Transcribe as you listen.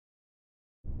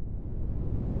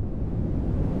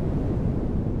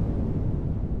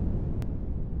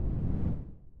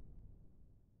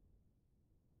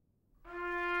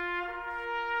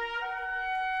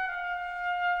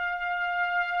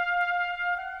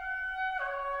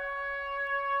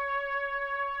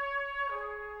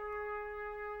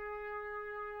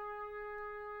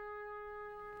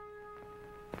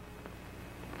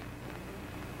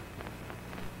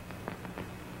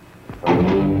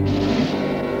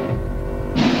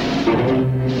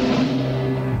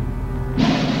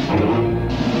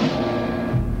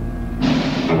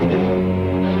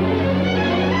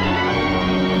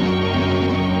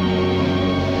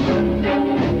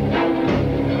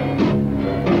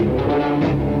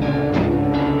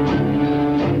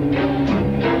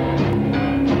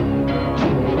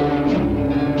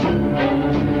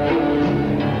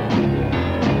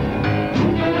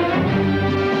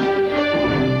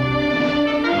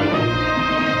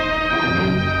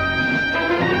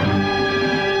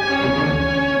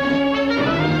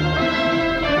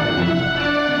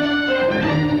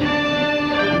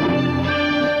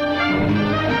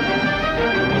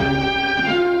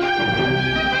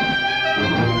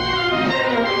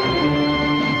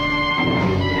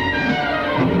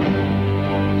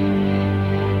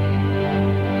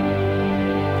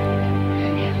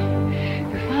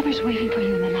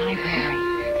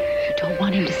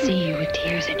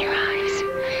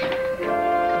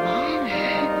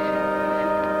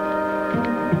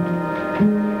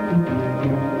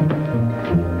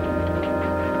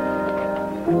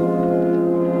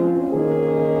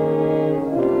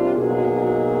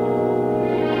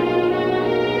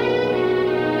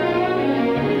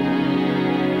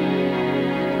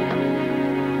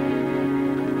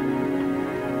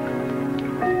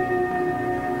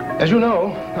As you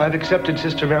know, I've accepted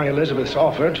Sister Mary Elizabeth's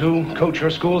offer to coach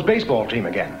her school's baseball team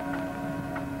again.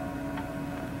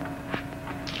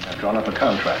 I've drawn up a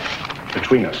contract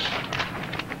between us.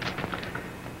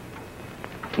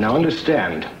 Now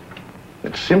understand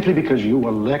that simply because you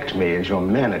elect me as your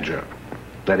manager,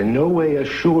 that in no way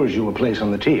assures you a place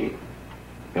on the team.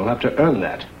 You'll have to earn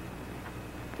that.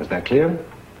 Is that clear?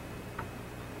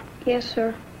 Yes,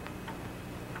 sir.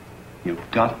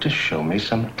 You've got to show me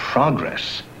some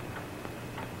progress.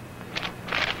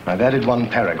 I've added one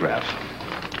paragraph.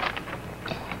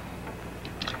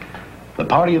 The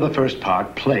party of the first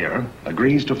part, player,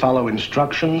 agrees to follow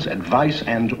instructions, advice,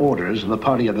 and orders of the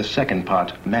party of the second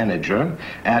part, manager,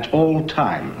 at all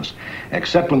times,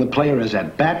 except when the player is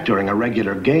at bat during a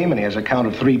regular game and he has a count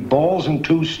of 3 balls and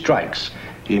 2 strikes.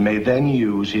 He may then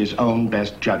use his own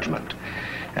best judgment.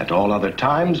 At all other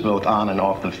times, both on and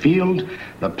off the field,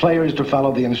 the player is to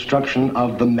follow the instruction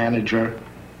of the manager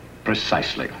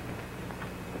precisely.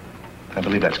 I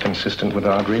believe that's consistent with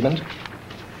our agreement.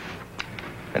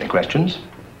 Any questions?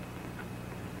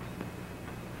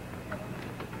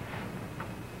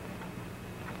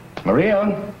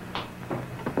 Maria?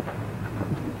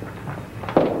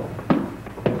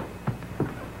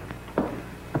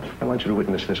 I want you to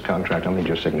witness this contract. I'll need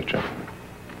your signature.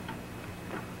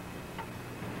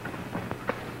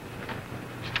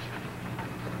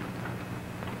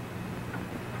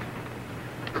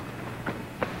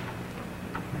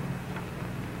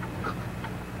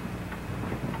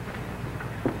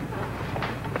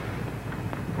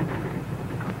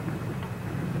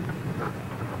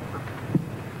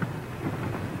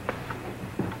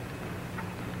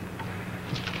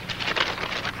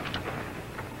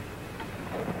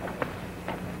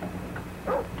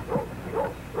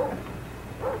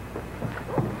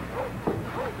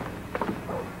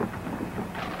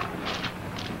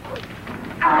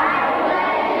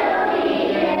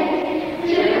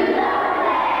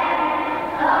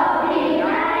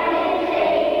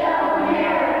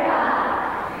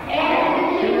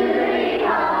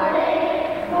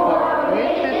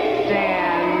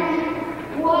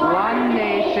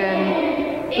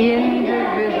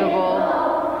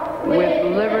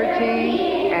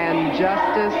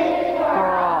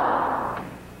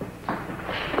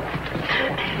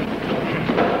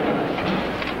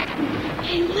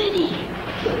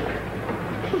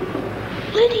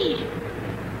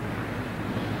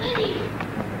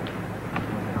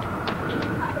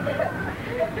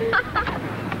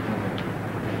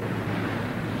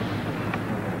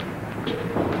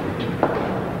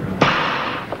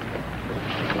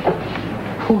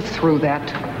 Who threw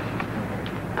that?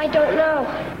 I don't know.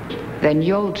 Then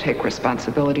you'll take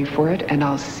responsibility for it, and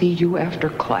I'll see you after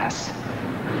class.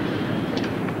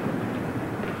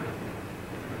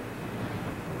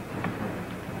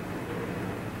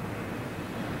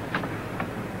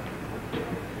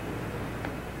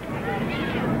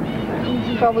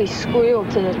 He probably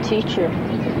squealed to the teacher.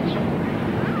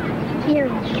 Here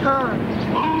he comes.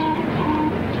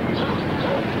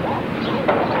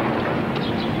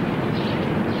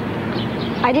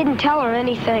 I didn't tell her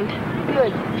anything.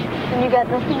 Good. And you got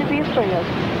nothing to be afraid of.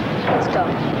 Let's go.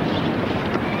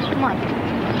 Come on.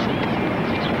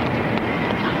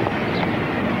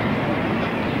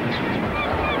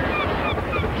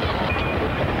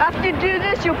 After you do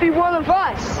this, you'll be one of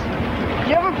us.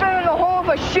 You ever been in the hull of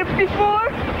a ship before?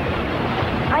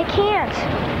 I can't.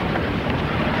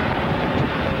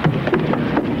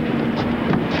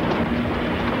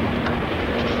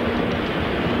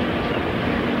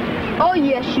 Oh,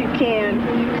 yes, you can.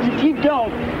 'Cause if you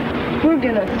don't, we're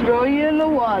gonna throw you in the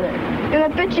water. And I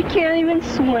bet you can't even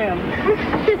swim.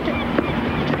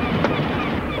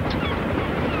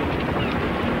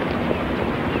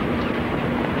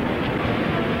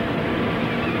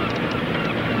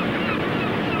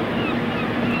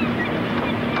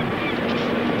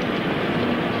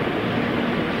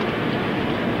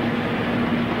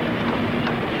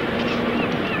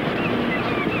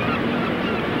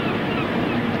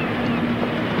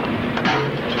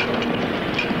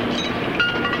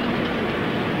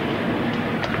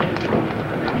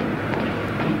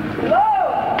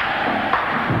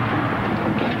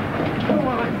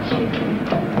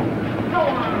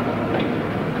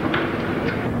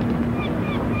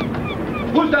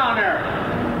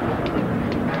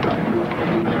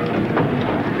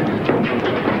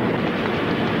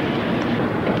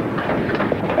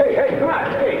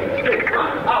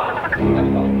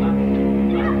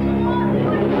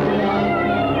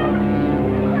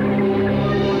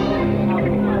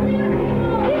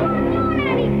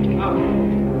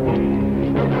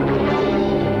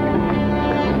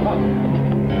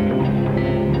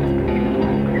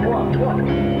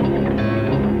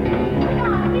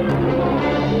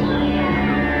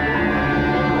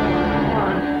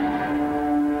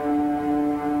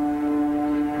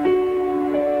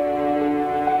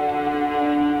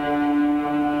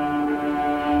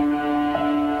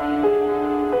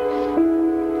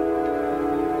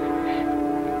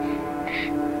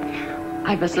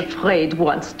 I was afraid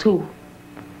once, too.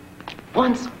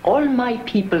 Once all my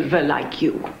people were like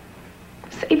you.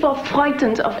 They were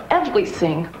frightened of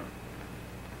everything.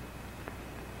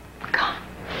 Come,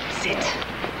 sit.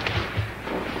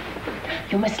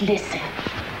 You must listen.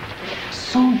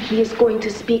 Soon he is going to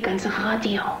speak on the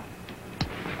radio.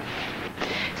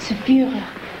 The Führer.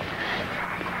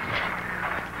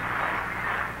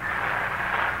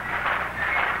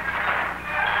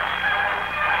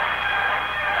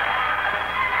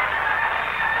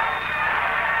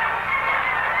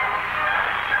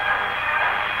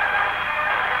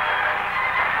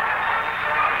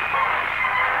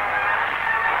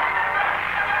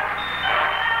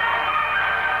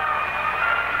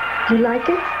 You like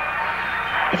it?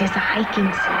 It is a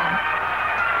hiking song.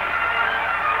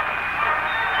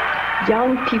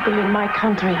 Young people in my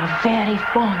country are very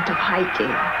fond of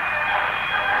hiking.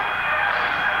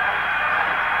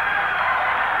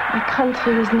 My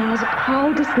country is now the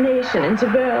proudest nation in the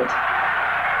world.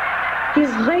 He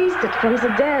has raised it from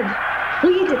the dead,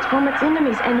 freed it from its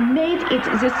enemies, and made it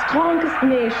the strongest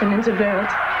nation in the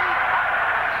world.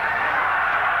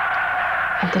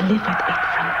 And delivered it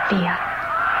from fear.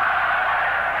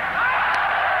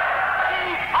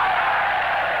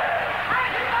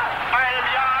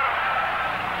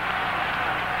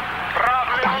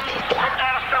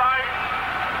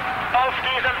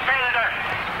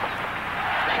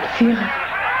 Führer.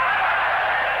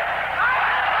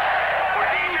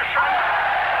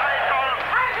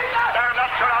 Der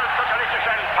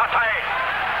nationalsozialistischen Partei.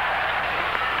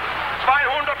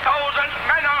 200.000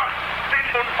 Männer sind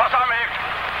nun versammelt,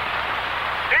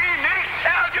 die nicht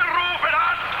hergerufen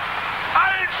hat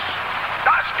als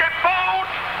das Gebot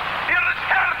ihres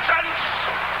Herzens,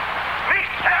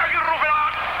 nicht hergerufen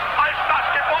hat als das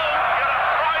Gebot ihrer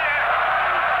Treue.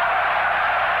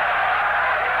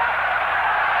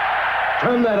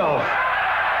 Turn that off.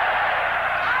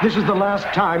 This is the last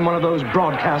time one of those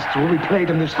broadcasts will be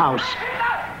played in this house.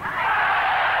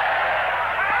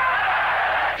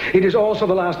 It is also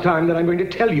the last time that I'm going to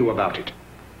tell you about it.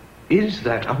 Is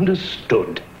that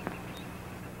understood?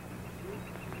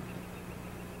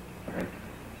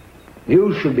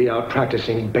 You should be out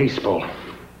practicing baseball.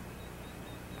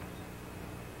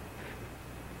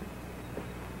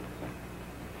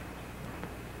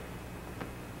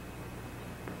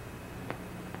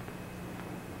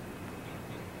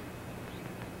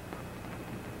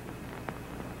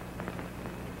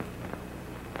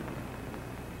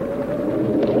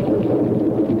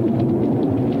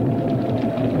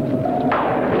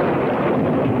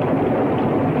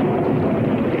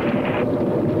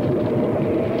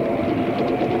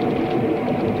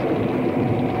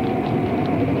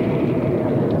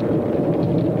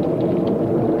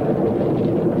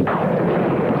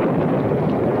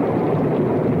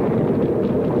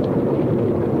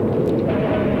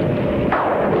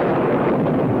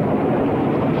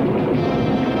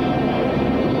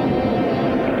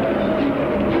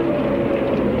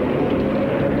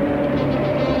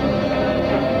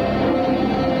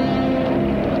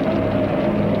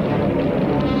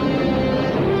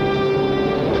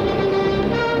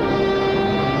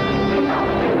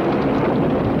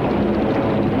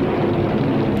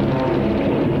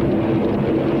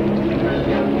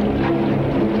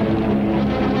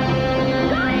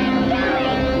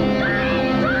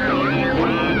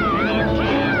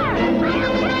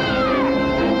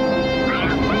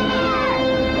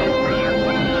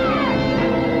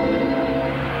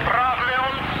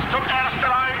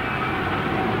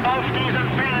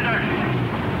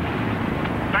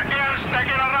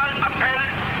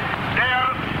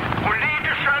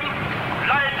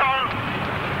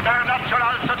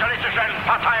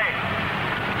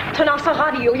 Turn off the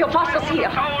radio. Your boss is here.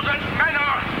 1000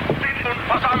 Männer sind nun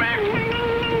versammelt,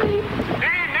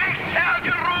 die nicht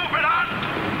hergerufen hat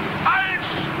als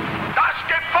das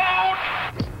Gebot.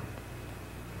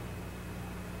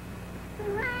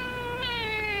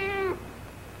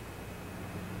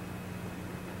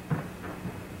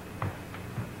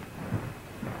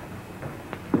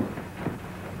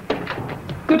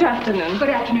 Good afternoon. Good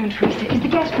afternoon, Teresa. Is the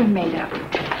guest room made up?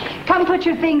 Come put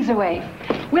your things away.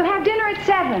 We'll have dinner at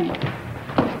 7.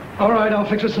 All right, I'll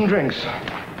fix us some drinks.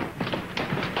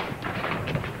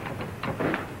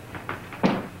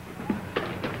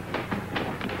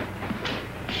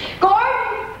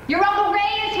 Gordon, your Uncle Ray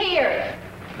is here.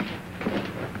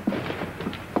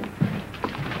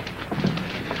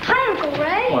 Hi, Uncle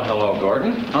Ray. Well, hello,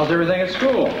 Gordon. How's everything at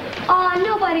school?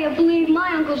 Nobody will believe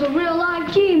my uncle's a real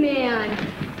live G-man.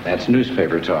 That's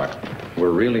newspaper talk.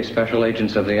 We're really special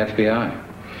agents of the FBI.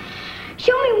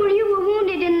 Show me where you were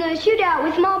wounded in the shootout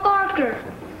with Ma Barker.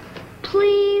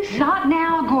 Please? Not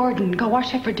now, Gordon. Go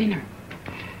wash up for dinner.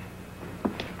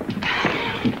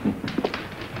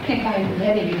 If I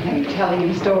let him telling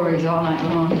him stories all night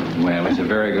long. Well, he's a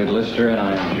very good listener, and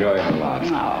I enjoy it a lot.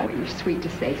 Oh, you're sweet to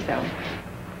say so.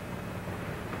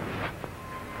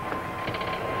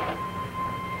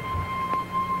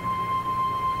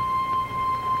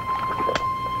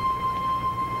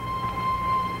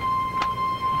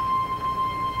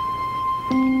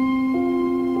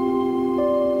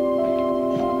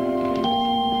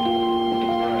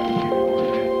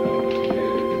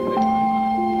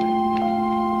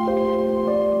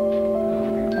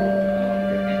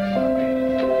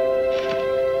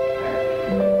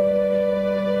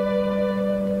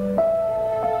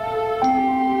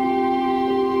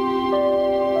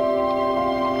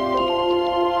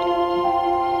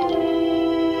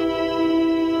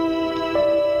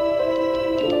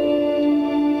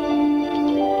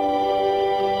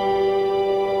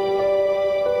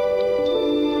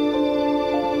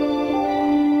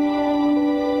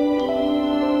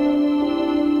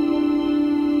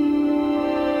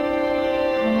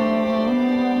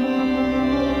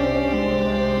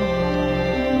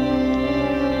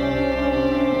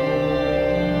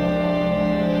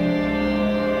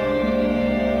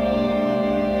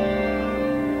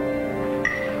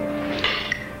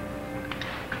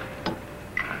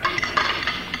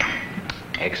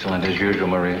 Excellent as usual,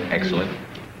 Maria. Excellent.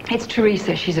 It's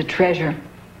Teresa. She's a treasure.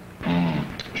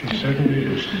 She certainly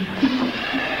is.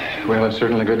 Well, it's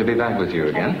certainly good to be back with you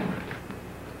again.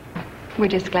 We're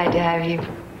just glad to have you.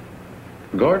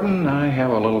 Gordon, I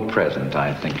have a little present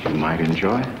I think you might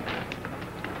enjoy.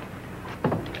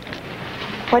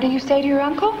 What do you say to your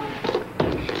uncle?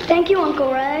 Thank you,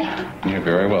 Uncle Ray. You're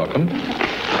very welcome.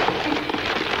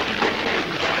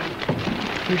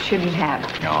 You shouldn't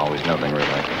have. No, always nothing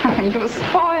really. You'll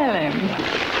spoil him.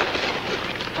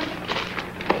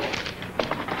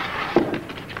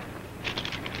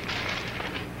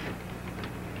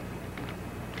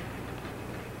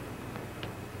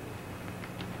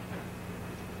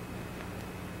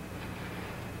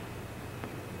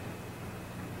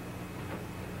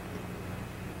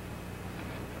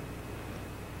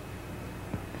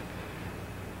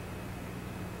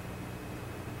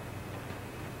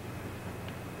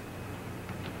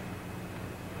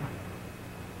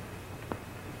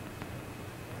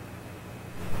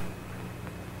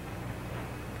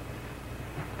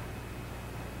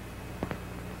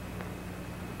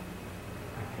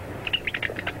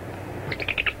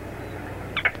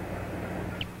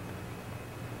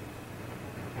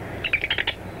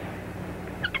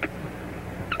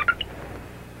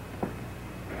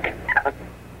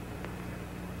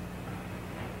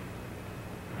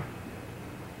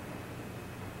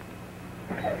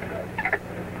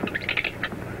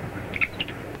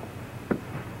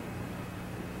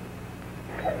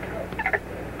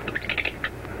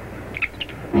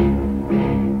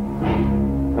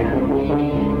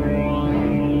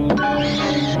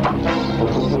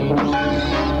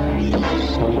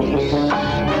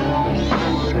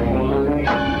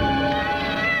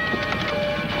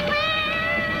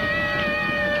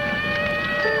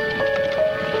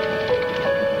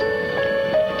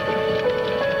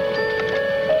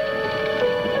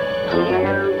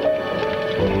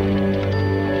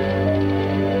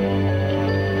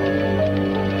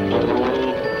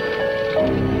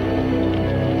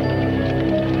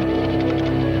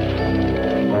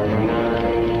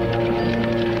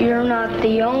 You're not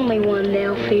the only one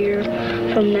they'll fear.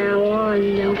 From now on,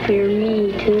 they'll fear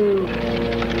me, too.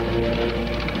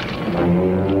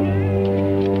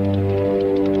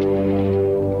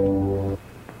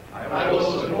 I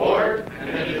will support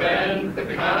and defend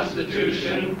the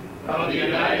Constitution of the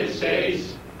United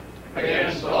States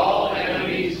against all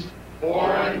enemies,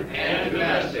 foreign and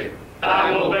domestic.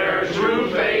 I will bear true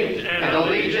faith and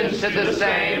allegiance to the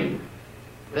same,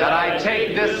 that I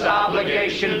take this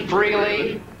obligation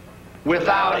freely,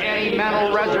 without any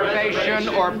mental reservation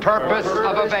or purpose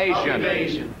of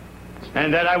evasion.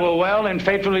 And that I will well and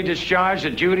faithfully discharge the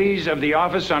duties of the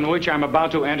office on which I'm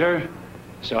about to enter.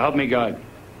 So help me God.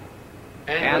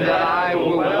 And that I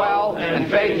will well and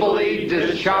faithfully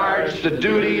discharge the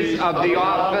duties of the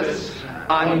office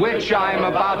on which I am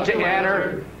about to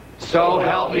enter. So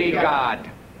help me God.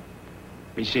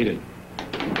 Be seated.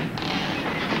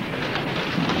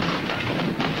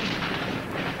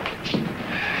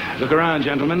 Look around,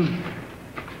 gentlemen.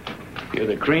 You're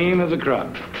the cream of the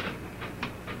crop.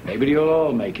 Maybe you'll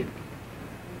all make it.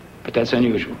 But that's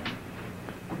unusual.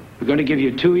 We're going to give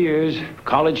you 2 years of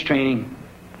college training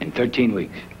in 13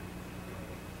 weeks.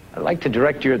 I'd like to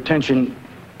direct your attention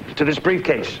to this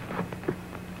briefcase.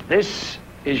 This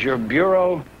is your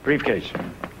bureau briefcase.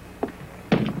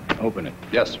 Open it.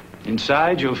 Yes, sir.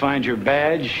 Inside, you'll find your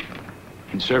badge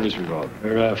and service revolver.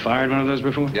 Ever fired one of those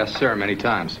before? Yes, sir, many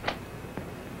times.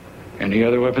 Any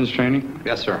other weapons training?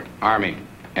 Yes, sir. Army,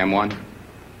 M1,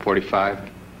 45,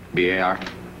 BAR.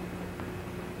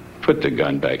 Put the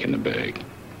gun back in the bag.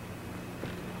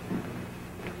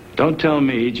 Don't tell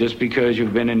me just because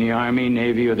you've been in the Army,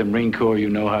 Navy, or the Marine Corps you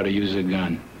know how to use a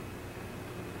gun.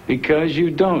 Because you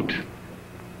don't.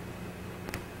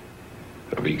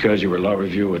 Or because you were law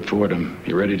review at Fordham,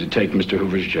 you're ready to take Mr.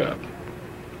 Hoover's job.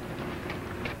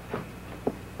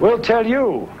 We'll tell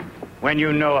you when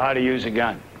you know how to use a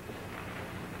gun.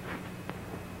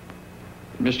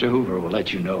 Mr. Hoover will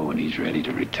let you know when he's ready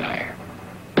to retire.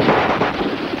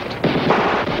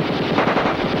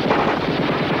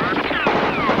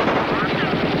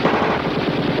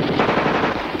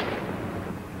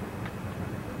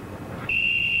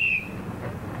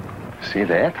 See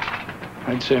that?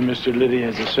 I'd say Mr. Liddy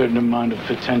has a certain amount of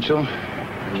potential.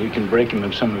 If we can break him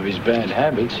of some of his bad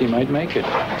habits, he might make it.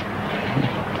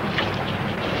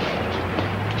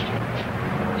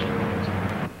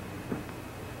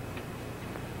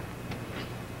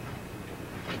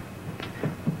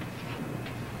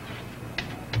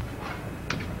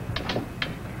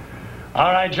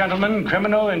 All right, gentlemen,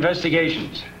 criminal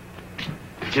investigations.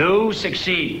 Do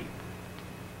succeed.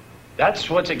 That's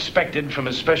what's expected from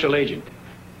a special agent.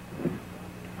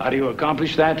 How do you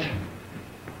accomplish that?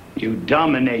 You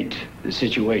dominate the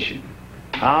situation.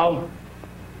 How?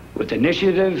 With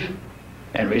initiative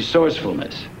and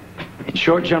resourcefulness. In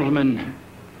short, gentlemen,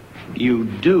 you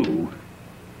do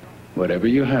whatever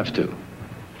you have to.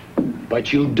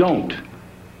 But you don't.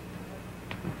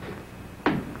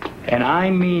 And I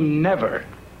mean never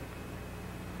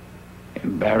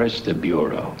embarrass the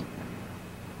Bureau.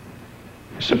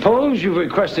 Suppose you've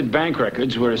requested bank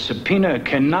records where a subpoena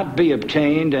cannot be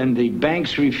obtained and the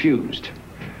bank's refused.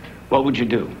 What would you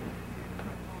do?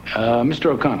 Mr.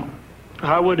 O'Connell.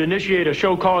 I would initiate a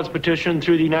show cause petition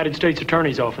through the United States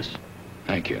Attorney's Office.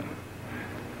 Thank you.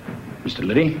 Mr.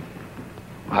 Liddy?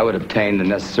 I would obtain the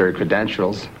necessary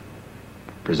credentials,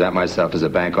 present myself as a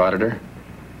bank auditor,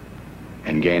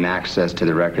 and gain access to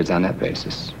the records on that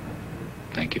basis.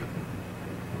 Thank you.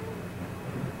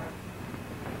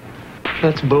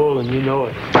 That's bull, and you know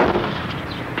it.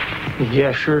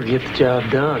 Yeah, sure, get the job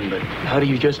done, but how do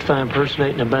you justify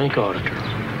impersonating a bank auditor?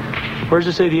 Where does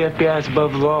it say the FBI is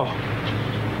above the law?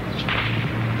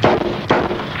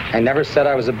 I never said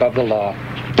I was above the law.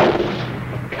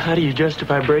 How do you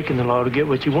justify breaking the law to get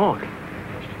what you want?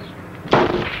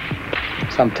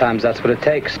 Sometimes that's what it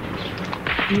takes.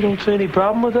 You don't see any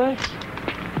problem with that?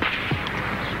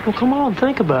 Well, come on,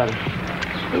 think about it.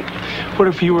 What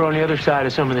if you were on the other side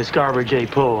of some of this garbage they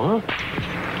pull,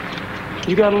 huh?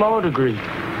 You got a law degree.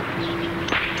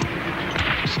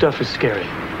 Stuff is scary.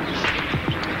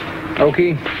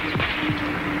 Okie,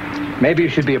 maybe you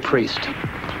should be a priest.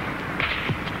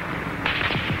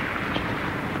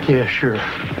 Yeah, sure.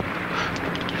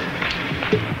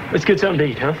 Let's get something to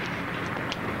eat, huh?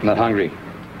 I'm not hungry.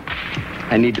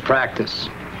 I need to practice.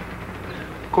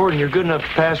 Gordon, you're good enough to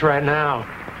pass right now.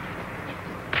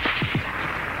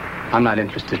 I'm not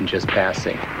interested in just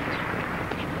passing.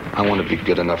 I want to be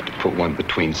good enough to put one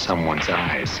between someone's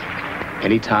eyes.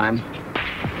 Anytime,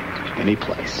 any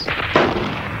place.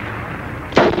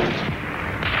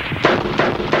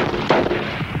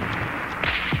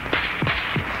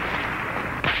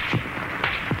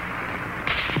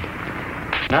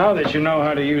 Now that you know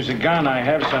how to use a gun, I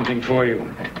have something for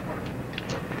you.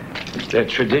 It's that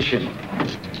tradition.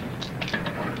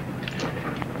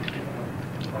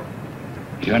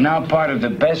 You're now part of the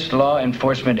best law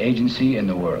enforcement agency in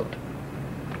the world.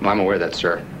 Well, I'm aware of that,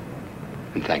 sir.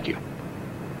 And thank you.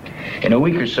 In a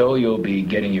week or so, you'll be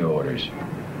getting your orders.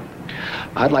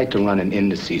 I'd like to run an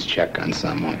indices check on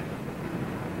someone.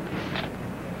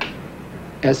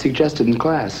 As suggested in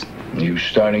class. You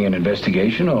starting an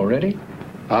investigation already?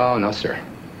 Oh, no, sir.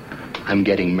 I'm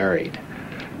getting married.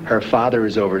 Her father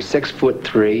is over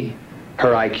 6'3".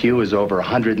 Her IQ is over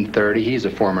 130. He's a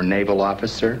former naval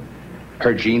officer.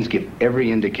 Her genes give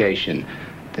every indication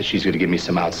that she's going to give me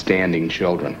some outstanding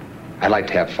children. I'd like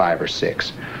to have 5 or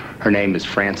 6. Her name is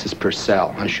Frances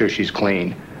Purcell. I'm sure she's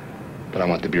clean, but I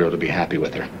want the Bureau to be happy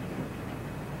with her.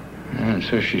 I'm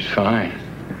sure she's fine.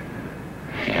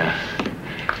 Yeah.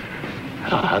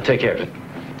 I'll take care of it.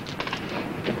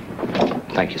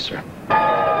 Thank you, sir.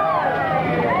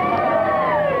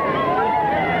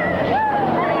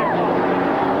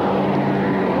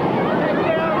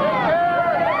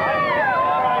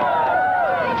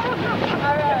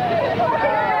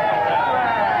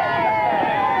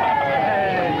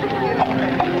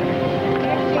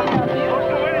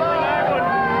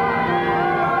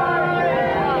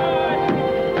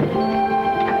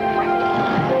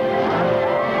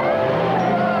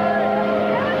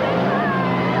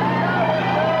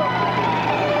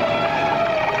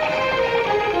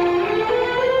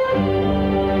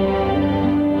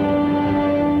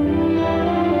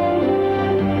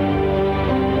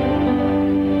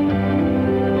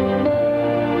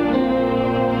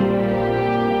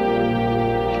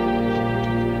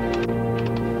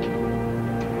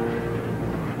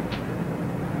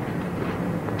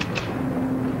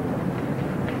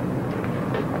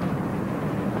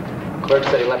 Clerk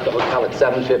said he left the hotel at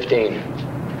 7:15.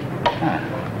 Huh.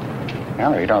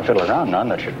 Well, he don't fiddle around none.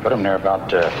 That should put him there about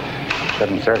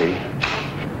 7:30.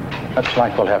 Looks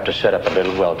like we'll have to set up a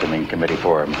little welcoming committee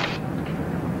for him.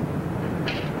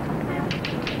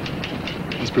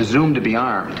 He's presumed to be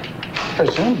armed.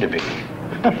 Presumed to be?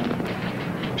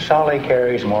 Solly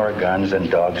carries more guns than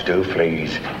dogs do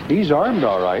fleas. He's armed,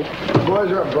 all right. Boys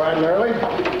are up bright and early.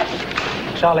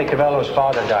 Solly Cavello's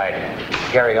father died.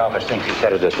 Gary office thinks he's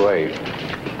headed this way.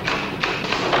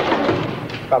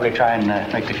 Probably try and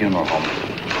make the funeral home.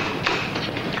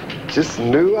 Just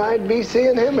knew I'd be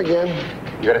seeing him again.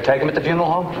 You gonna take him at the funeral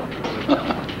home?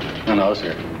 No,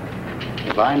 sir.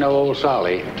 If I know old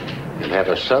Solly, he'll have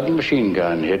a submachine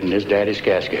gun hidden in his daddy's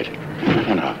casket.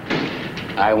 No.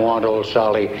 I want old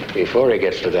Solly before he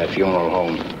gets to that funeral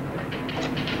home.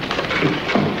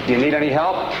 Do you need any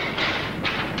help?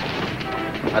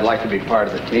 I'd like to be part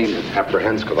of the team that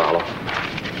apprehends Cavallo.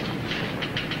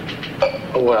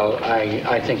 Well,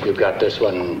 I think we've got this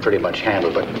one pretty much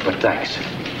handled, but thanks.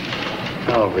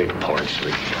 Oh, reports.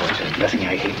 There's nothing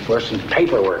I hate worse than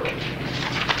paperwork.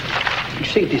 You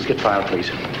see if these get filed, please.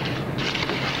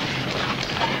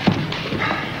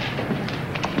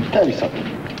 Tell you something.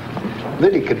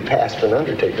 Liddy could pass for an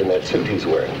undertaker in that suit he's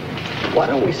wearing. Why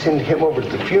don't we send him over to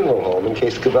the funeral home in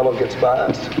case Cavello gets by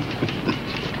us?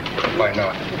 Why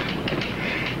not?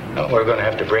 Well, we're going to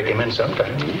have to break him in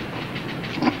sometime.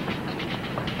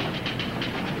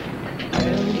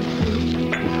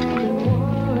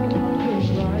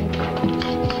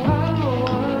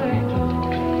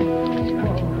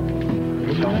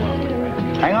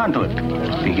 Hang on to it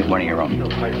if you get one of your own.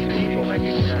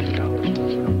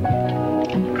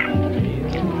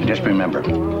 Just remember,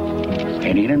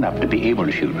 it ain't enough to be able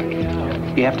to shoot.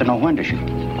 You have to know when to shoot.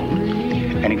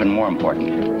 And even more important,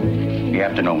 you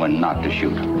have to know when not to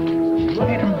shoot.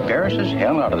 It embarrasses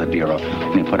hell out of the Bureau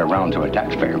when you put a round to a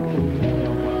taxpayer.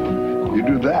 You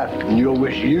do that, and you'll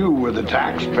wish you were the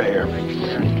taxpayer.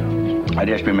 I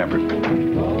just remember,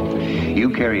 you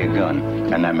carry a gun,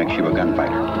 and that makes you a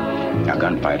gunfighter. Now,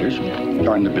 gunfighters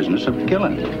are in the business of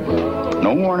killing.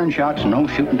 No warning shots, no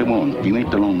shooting to wound. You ain't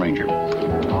the Lone Ranger.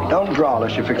 Don't draw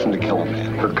unless you're fixing to kill a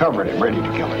man, or covering him, ready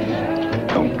to kill him.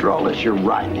 Don't draw unless you're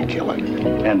riding to kill him.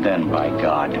 And then, by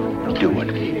God, do it.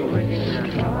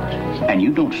 And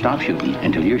you don't stop shooting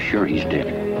until you're sure he's dead.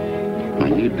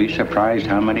 And you'd be surprised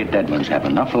how many dead ones have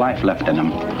enough life left in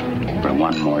them for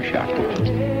one more shot.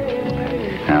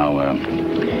 Now,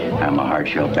 I'm a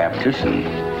hard-shell Baptist, and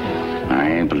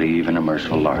I believe in a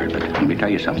merciful Lord, but let me tell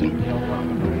you something.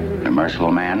 A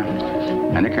merciful man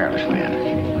and a careless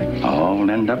man all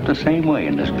end up the same way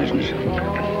in this business.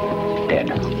 Dead.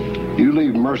 You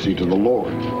leave mercy to the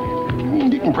Lord.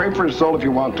 You can pray for his soul if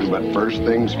you want to, but first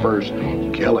things first,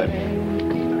 kill him.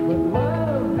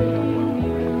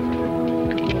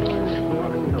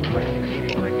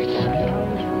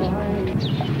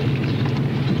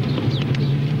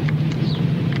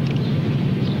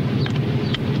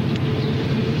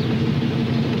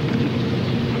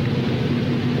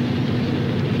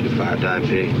 Time,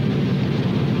 P.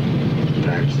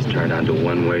 Package is turned onto a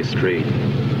one-way street.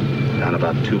 Down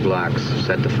about 2 blocks.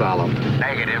 Set to follow.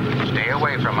 Negative. Stay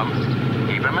away from them.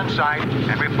 Keep them in sight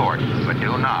and report, but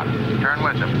do not turn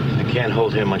with them. I can't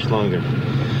hold here much longer.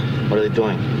 What are they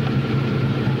doing?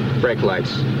 Brake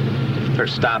lights. They're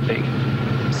stopping.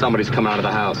 Somebody's coming out of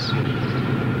the house.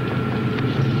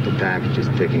 The package is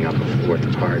picking up a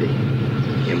 4th party.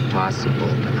 Impossible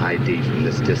to ID from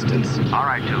this distance. All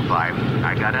right, 2-5.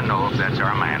 I gotta know if that's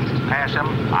our man. Pass him,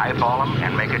 eyeball him,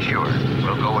 and make it sure.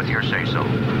 We'll go with your say-so.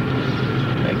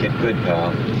 Make it good,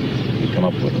 pal. You come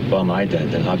up with a bum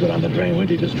ident, and I'll go down the drain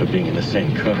with you just for being in the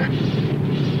same car.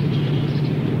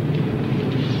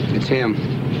 It's him.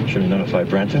 Should have notified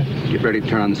Brenta. Get ready to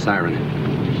turn on the siren.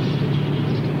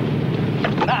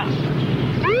 Ah!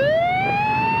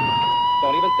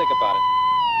 Don't even think about it.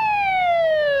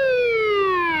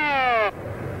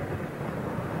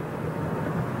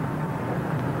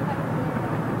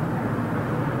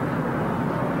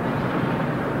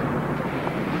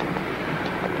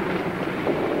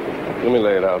 Let me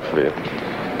lay it out for you.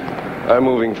 I'm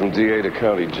moving from DA to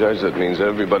county judge. That means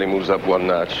everybody moves up one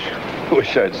notch.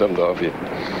 Wish I had something to offer you.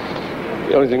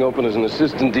 The only thing open is an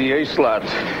assistant DA slot.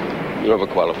 You're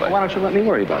overqualified. Why don't you let me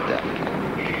worry about that?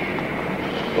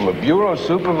 From a bureau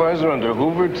supervisor under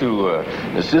Hoover to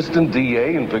assistant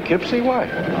DA in Poughkeepsie? Why?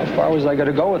 How far was I going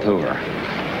to go with Hoover?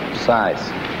 Besides,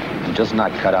 I'm just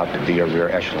not cut out to be a rear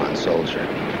echelon soldier.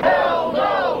 Hell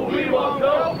no, we won't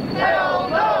go. Hell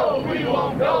no, we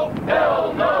won't go.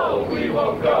 Hell no, we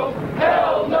won't go.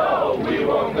 Hell no, we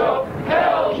won't go.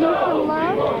 Hell no,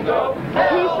 we won't go.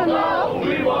 Hell no.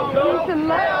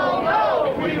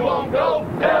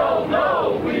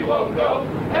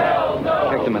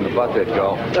 them in the butt, they'd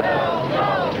go.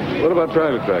 What about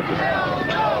private practice?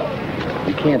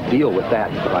 You can't deal with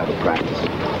that in private practice.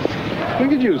 We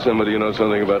could use somebody who knows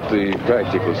something about the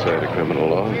practical side of criminal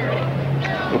law.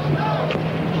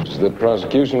 Is the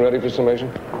prosecution ready for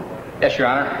summation? Yes, Your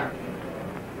Honor.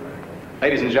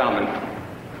 Ladies and gentlemen,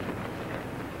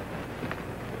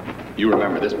 you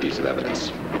remember this piece of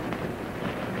evidence.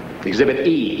 Exhibit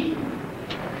E,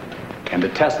 and the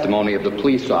testimony of the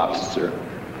police officer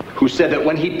who said that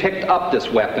when he picked up this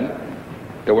weapon,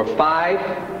 there were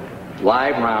 5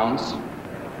 live rounds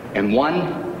and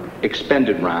 1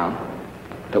 expended round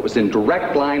that was in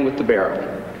direct line with the barrel.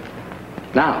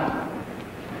 Now,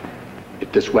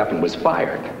 if this weapon was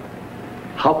fired,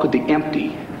 how could the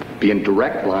empty be in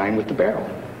direct line with the barrel?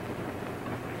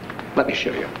 Let me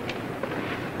show you.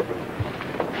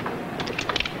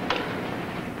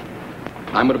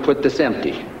 I'm going to put this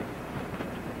empty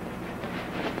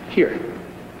here,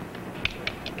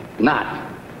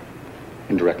 not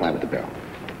in direct line with the barrel.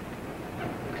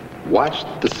 Watch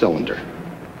the cylinder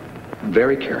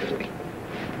very carefully.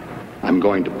 I'm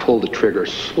going to pull the trigger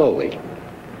slowly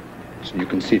so you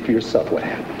can see for yourself what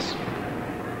happens.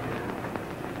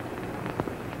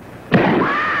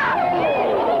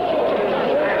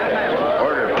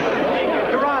 Order.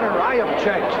 Your Honor, I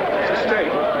object.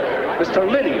 Sustained. Mr.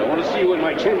 Liddy, I want to see you in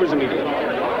my chambers immediately.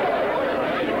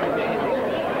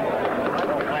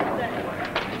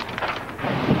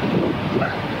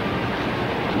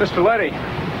 Mr. Liddy,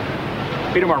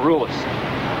 Peter Marulis.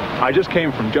 I just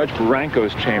came from Judge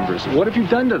Barranco's chambers. What have you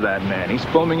done to that man? He's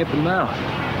foaming at the mouth.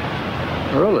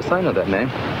 Marulis, I know that name.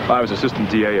 I was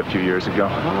assistant DA a few years ago.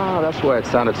 Ah, that's why it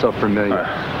sounded so familiar.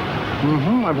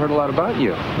 I've heard a lot about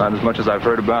you. Not as much as I've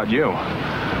heard about you.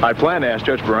 I plan to ask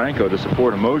Judge Barranco to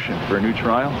support a motion for a new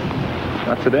trial.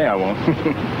 Not today, I won't.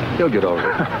 He'll get over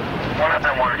it.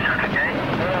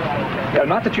 Yeah,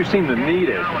 not that you seem to need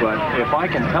it, but if I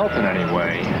can help in any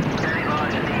way.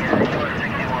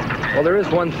 Well, there is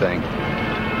one thing.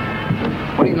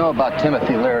 What do you know about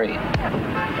Timothy Leary?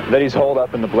 That he's holed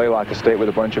up in the Blaylock estate with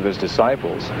a bunch of his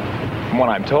disciples. From what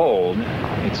I'm told,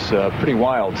 it's a pretty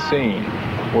wild scene.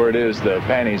 Word is the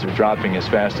panties are dropping as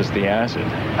fast as the acid.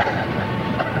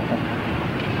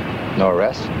 No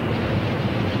arrest?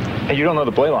 Hey, you don't know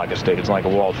the Blaylock estate. It's like a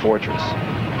walled fortress.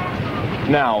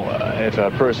 Now, if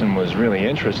a person was really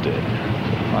interested,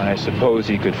 I suppose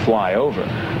he could fly over.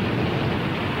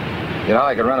 You know,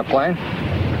 I could rent a plane?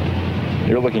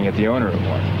 You're looking at the owner of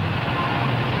one.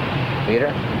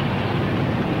 Peter?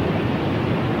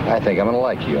 I think I'm gonna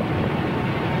like you.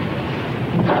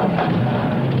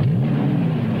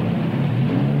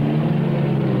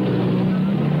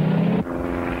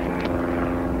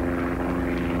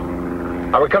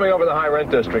 We're coming over the high rent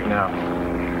district now.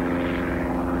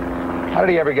 How did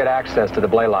he ever get access to the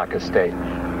Blaylock estate?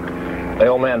 The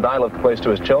old man died, left the place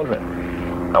to his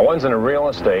children. Now, one's in a real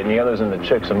estate, and the other's in the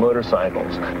chicks and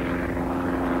motorcycles.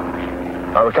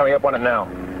 We're coming up on it now.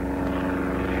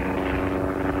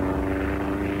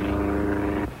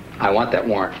 I want that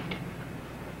warrant.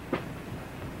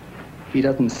 He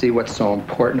doesn't see what's so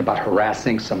important about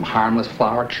harassing some harmless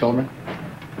flower children.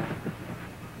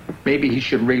 Maybe he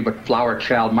should read what flower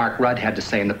child Mark Rudd had to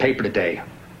say in the paper today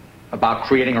about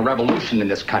creating a revolution in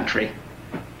this country.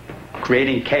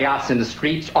 Creating chaos in the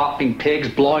streets, offing pigs,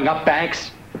 blowing up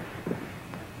banks.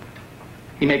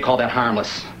 He may call that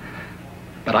harmless,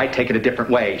 but I take it a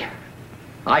different way.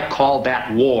 I call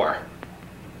that war.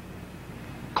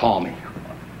 Call me.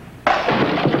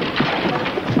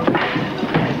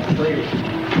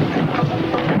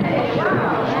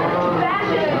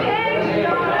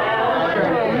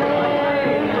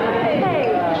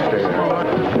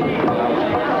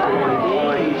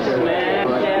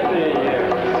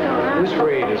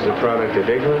 Product of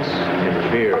ignorance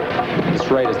and fear. This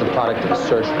raid is the product of a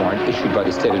search warrant issued by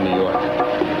the state of New York.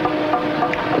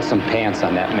 Put some pants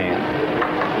on that man.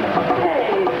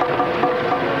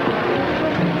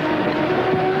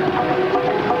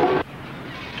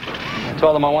 I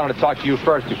told him I wanted to talk to you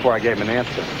first before I gave him an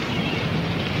answer.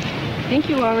 I think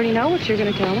you already know what you're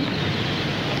going to tell him.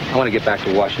 I want to get back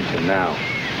to Washington now,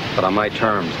 but on my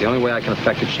terms. The only way I can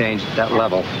affect a change at that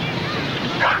level.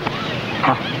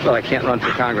 Well, I can't run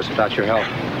for Congress without your help.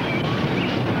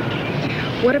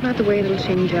 What about the way it'll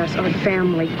change us, our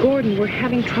family? Gordon, we're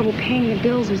having trouble paying the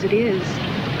bills as it is.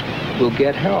 We'll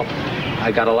get help.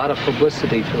 I got a lot of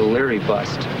publicity for the Leary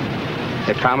bust.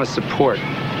 They promised support.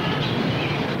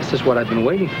 This is what I've been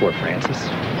waiting for, Francis.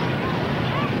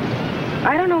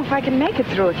 I don't know if I can make it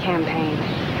through a campaign.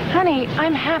 Honey,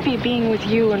 I'm happy being with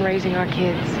you and raising our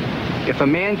kids. If a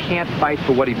man can't fight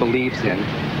for what he believes in,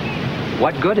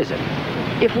 what good is it?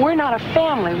 If we're not a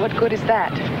family, what good is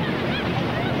that?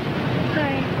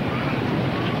 Hi.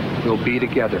 We'll be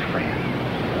together,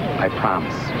 Fran. I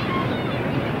promise.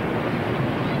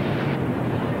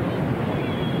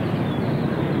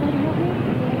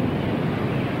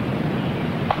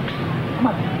 Come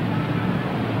on.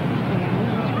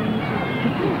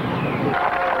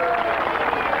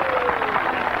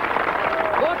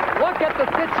 Look at the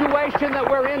situation that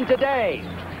we're in today.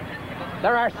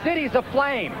 There are cities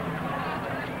aflame.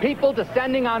 People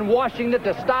descending on Washington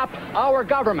to stop our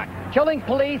government. Killing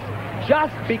police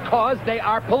just because they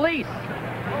are police.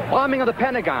 Bombing of the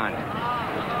Pentagon.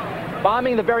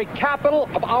 Bombing the very capital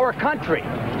of our country.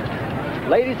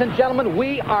 Ladies and gentlemen,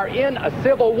 we are in a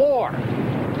civil war.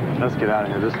 Let's get out of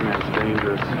here. This man's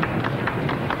dangerous.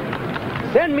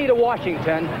 Send me to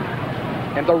Washington,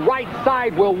 and the right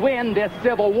side will win this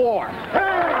civil war.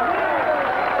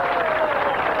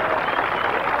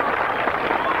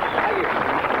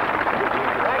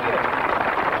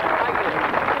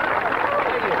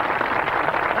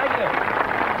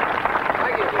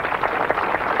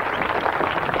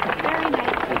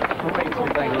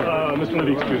 Mr.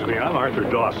 Liddy, excuse me. I'm Arthur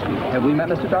Dawson. Have we met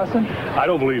Mr. Dawson? I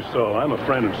don't believe so. I'm a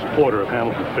friend and supporter of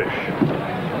Hamilton Fish.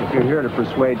 If you're here to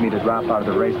persuade me to drop out of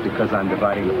the race because I'm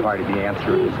dividing the party, the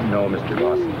answer is no, Mr.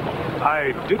 Dawson.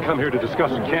 I did come here to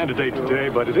discuss a candidate today,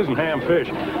 but it isn't Ham Fish.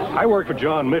 I work for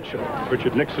John Mitchell,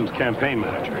 Richard Nixon's campaign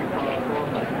manager.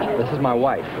 This is my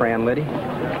wife, Fran Liddy.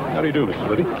 How do you do, Mr.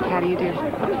 Liddy? How do you do?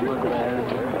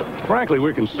 Frankly,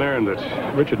 we're concerned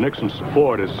that Richard Nixon's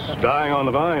support is dying on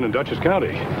the vine in Dutchess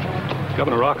County.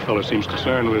 Governor Rockefeller seems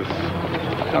concerned with,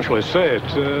 how shall I say it,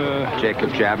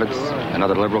 Jacob Javits and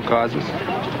other liberal causes.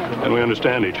 And we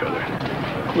understand each other.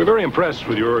 We're very impressed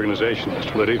with your organization,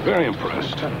 Mr. Liddy, very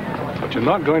impressed. But you're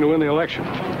not going to win the election.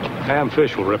 Ham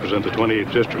Fish will represent the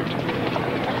 28th district.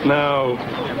 Now,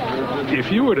 if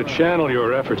you were to channel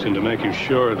your efforts into making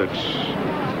sure that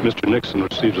Mr. Nixon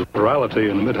receives a plurality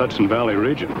in the Mid-Hudson Valley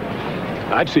region,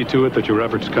 I'd see to it that your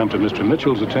efforts come to Mr.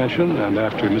 Mitchell's attention, and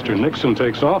after Mr. Nixon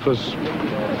takes office,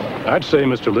 I'd say,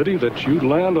 Mr. Liddy, that you'd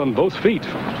land on both feet.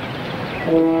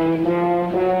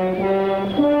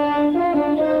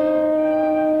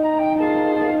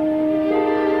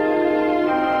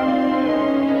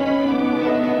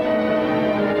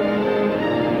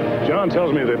 John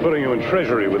tells me they're putting you in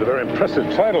Treasury with a very impressive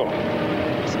title.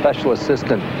 Special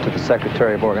Assistant to the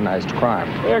Secretary of Organized Crime.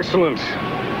 Excellent.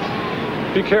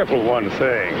 Be careful one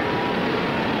thing.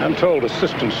 I'm told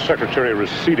Assistant Secretary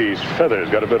Rasidi's feathers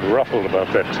got a bit ruffled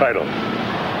about that title.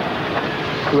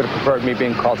 You would have preferred me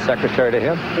being called secretary to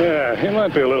him? Yeah, he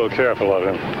might be a little careful of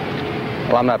him.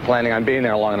 Well, I'm not planning on being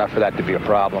there long enough for that to be a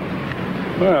problem.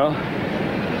 Well,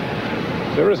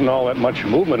 there isn't all that much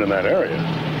movement in that area.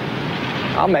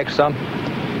 I'll make some.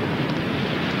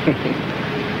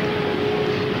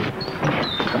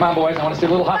 Come on, boys. I want to see a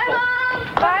little hustle.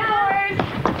 Bye, boys.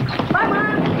 Bye,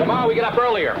 Mom. Tomorrow we get up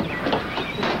earlier.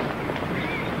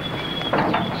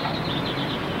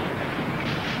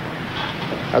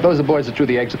 Are those the boys that threw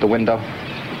the eggs at the window?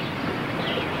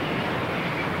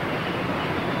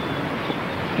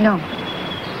 No.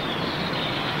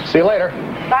 See you later.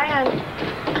 Bye, hon.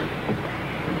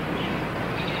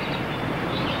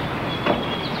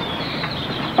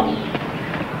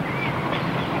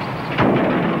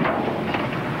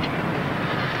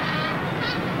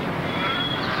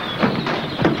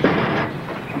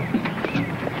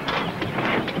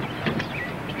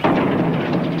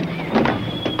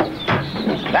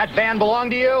 That van belong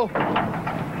to you?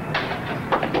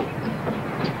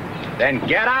 Then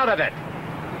get out of it.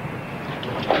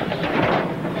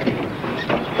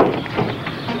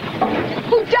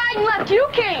 Who died and left you,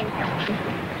 King?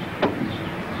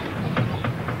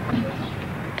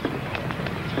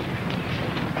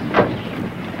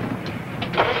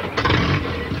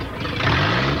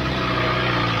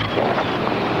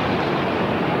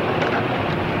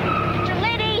 Mr.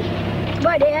 Liddy.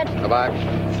 Bye, Dad. Bye-bye.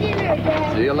 See you later,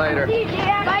 Dad. See you later. See you,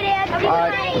 Dad. Bye, Dad.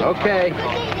 Bye. Okay.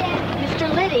 Mr.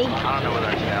 Liddy,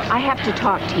 I have to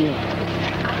talk to you.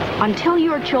 Until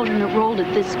your children enrolled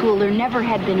at this school, there never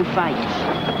had been a fight.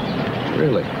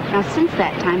 Really? Now, since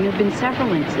that time, there have been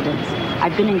several incidents.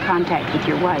 I've been in contact with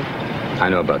your wife. I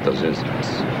know about those incidents.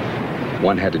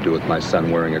 One had to do with my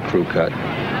son wearing a crew cut.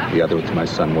 The other with my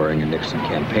son wearing a Nixon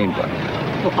campaign button.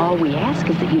 Well, all we ask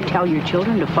is that you tell your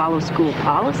children to follow school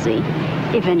policy.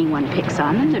 If anyone picks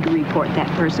on them, they're to report that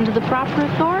person to the proper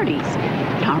authorities.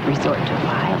 Not resort to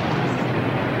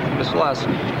violence. Miss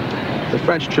Lawson, the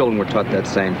French children were taught that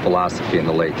same philosophy in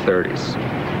the late 30s,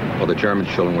 while the German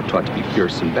children were taught to be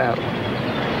fierce in battle.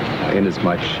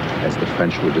 Inasmuch as the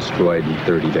French were destroyed in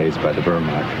 30 days by the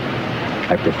Wehrmacht,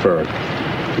 I prefer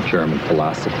the German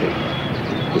philosophy.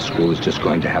 The school is just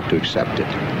going to have to accept it.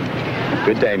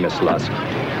 Good day, Miss Lusk.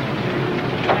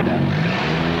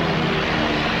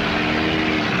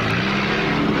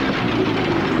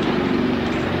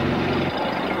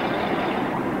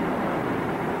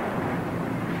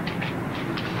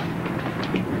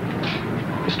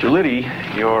 Mr. Liddy,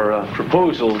 your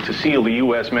proposal to seal the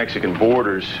U.S.-Mexican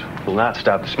borders will not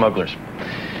stop the smugglers.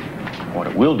 What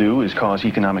it will do is cause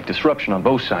economic disruption on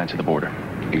both sides of the border.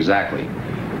 Exactly.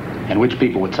 And which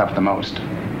people would suffer the most?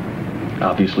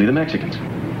 Obviously the Mexicans.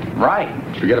 Right.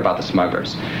 Forget about the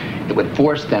smugglers. It would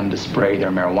force them to spray their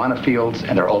marijuana fields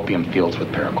and their opium fields with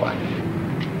paraquat.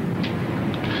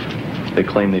 They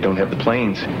claim they don't have the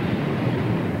planes.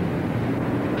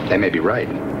 They may be right,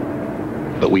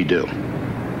 but we do.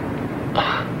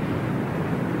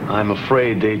 I'm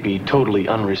afraid they'd be totally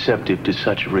unreceptive to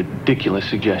such a ridiculous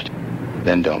suggestion.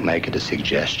 Then don't make it a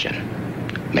suggestion.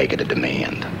 Make it a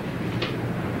demand.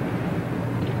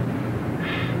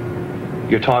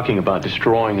 You're talking about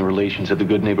destroying the relations of the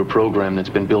Good Neighbor program that's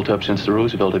been built up since the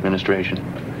Roosevelt administration.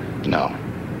 No.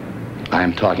 I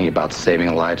am talking about saving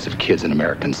the lives of kids in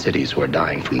American cities who are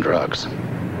dying from drugs.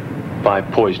 By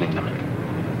poisoning them.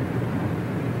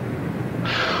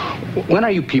 When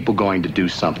are you people going to do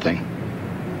something?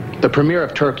 The premier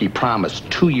of Turkey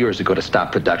promised 2 years ago to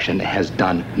stop production and has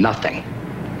done nothing.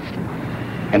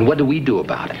 And what do we do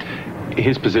about it?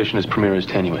 His position as premier is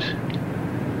tenuous.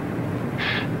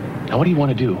 Now, what do you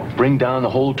want to do? Bring down the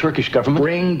whole Turkish government?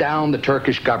 Bring down the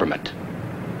Turkish government.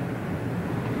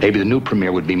 Maybe the new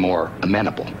premier would be more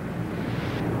amenable.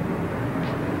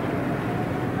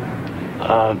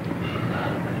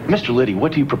 Mr. Liddy,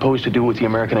 what do you propose to do with the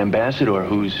American ambassador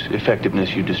whose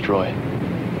effectiveness you destroy?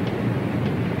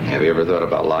 Have you ever thought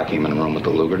about locking him in a room with the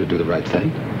Luger to do the right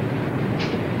thing?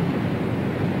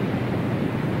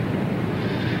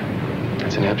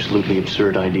 That's an absolutely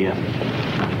absurd idea.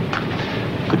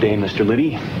 Good day, Mr.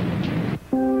 Liddy.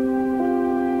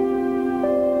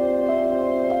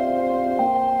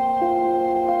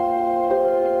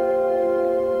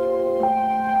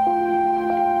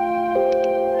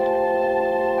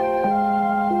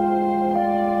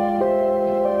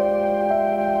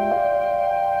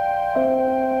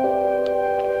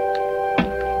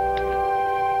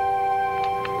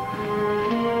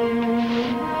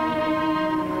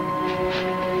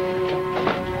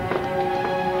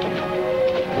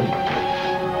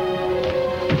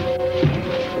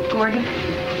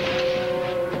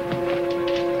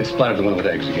 Splattered the one with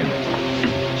eggs again.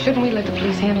 Shouldn't we let the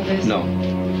police handle this? No.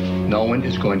 No one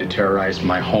is going to terrorize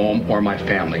my home or my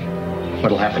family.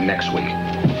 What'll happen next week?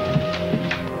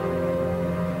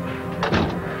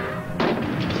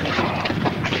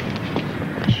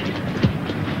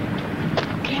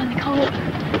 Okay,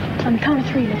 on the count of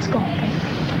 3, let's go, okay?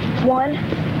 1,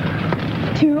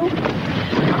 2,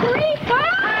 3,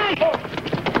 5!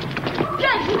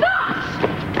 Just nuts!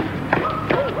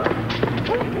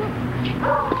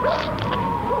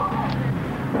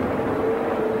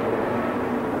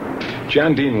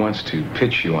 John Dean wants to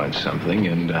pitch you on something,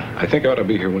 and I think I ought to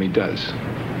be here when he does.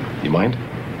 You mind?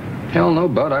 Hell no,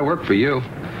 Bud. I work for you.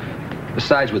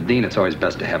 Besides, with Dean, it's always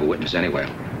best to have a witness anyway.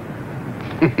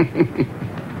 You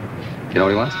know what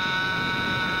he wants?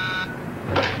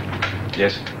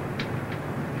 Yes?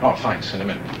 Oh, fine. Send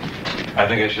him in. I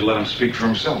think I should let him speak for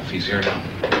himself. He's here now.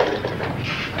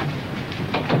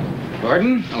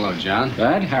 Gordon? Hello, John.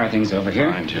 Bud, how are things over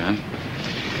here? Fine, John.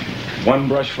 One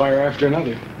brush fire after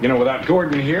another. You know, without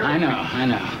Gordon here... I know.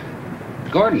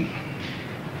 Gordon,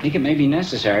 I think it may be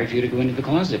necessary for you to go into the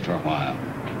closet for a while.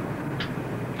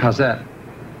 How's that?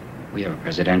 We have a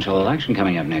presidential election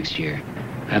coming up next year.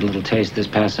 I had a little taste this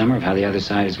past summer of how the other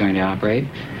side is going to operate.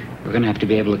 We're going to have to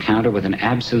be able to counter with an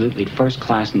absolutely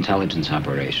first-class intelligence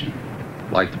operation.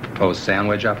 Like the proposed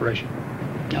sandwich operation?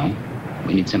 No.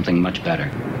 We need something much better.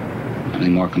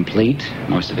 Something more complete,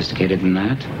 more sophisticated than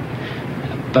that.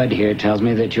 Bud here tells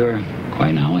me that you're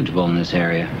quite knowledgeable in this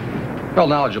area. Well,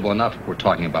 knowledgeable enough if we're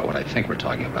talking about what I think we're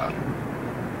talking about.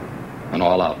 An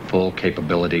all-out, full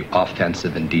capability,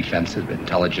 offensive and defensive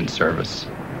intelligence service.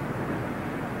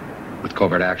 With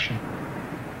covert action.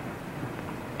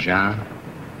 John,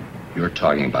 you're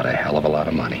talking about a hell of a lot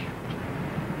of money.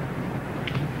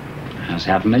 How's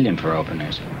 $500,000 for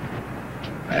openers?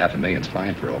 $500,000's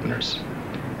fine for openers.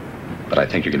 But I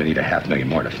think you're going to need $500,000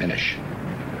 more to finish.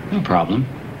 No problem.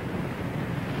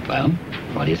 Well,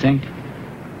 what do you think?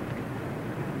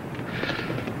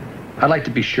 I'd like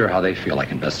to be sure how they feel I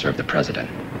can best serve the president.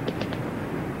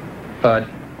 Bud,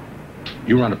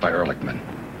 you run it by Ehrlichman.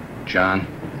 John,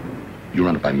 you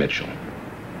run it by Mitchell.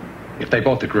 If they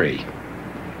both agree,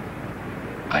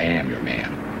 I am your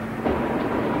man.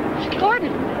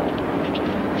 Gordon.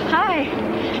 Hi.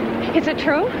 Is it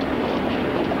true?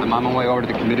 I'm on my way over to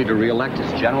the committee to re-elect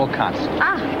as general consul.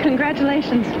 Ah,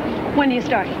 congratulations. When do you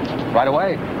start? Right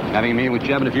away. Having a meeting with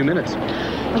Jeb in a few minutes.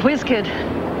 A whiz kid.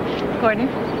 Gordon,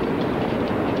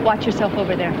 watch yourself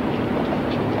over there.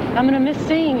 I'm going to miss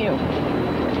seeing you.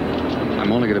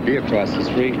 I'm only going to be across the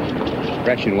street.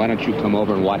 Gretchen, why don't you come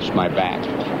over and watch my back?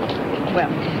 Well,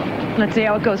 let's see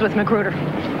how it goes with Magruder.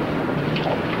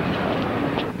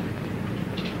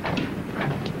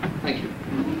 Thank you.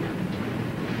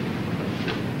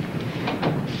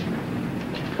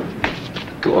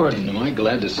 Gordon, am I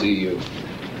glad to see you.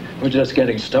 We're just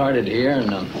getting started here,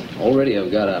 and already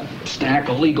I've got a stack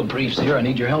of legal briefs here I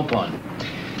need your help on.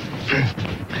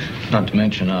 Not to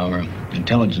mention our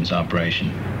intelligence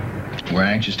operation. We're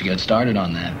anxious to get started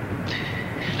on that.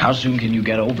 How soon can you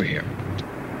get over here?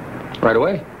 Right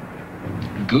away.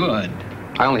 Good.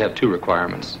 I only have 2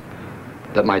 requirements.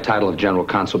 That my title of general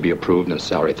consul be approved and a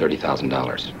salary of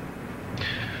 $30,000.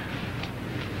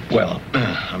 Well,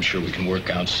 I'm sure we can work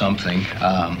out something.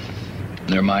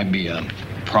 There might be a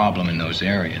problem in those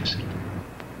areas.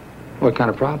 What kind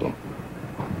of problem?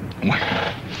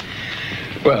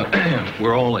 Well,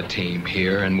 we're all a team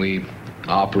here, and we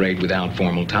operate without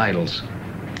formal titles.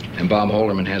 And Bob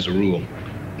Holderman has a rule.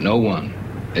 No one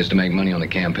is to make money on the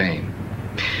campaign.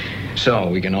 So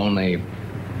we can only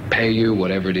pay you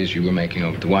whatever it is you were making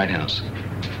over at the White House.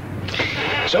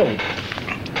 So,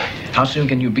 how soon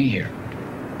can you be here?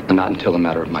 Not until the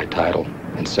matter of my title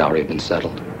and salary have been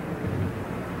settled.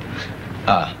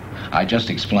 I just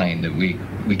explained that we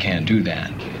can't do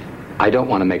that. I don't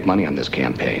want to make money on this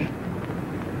campaign.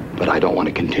 But I don't want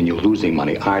to continue losing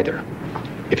money either.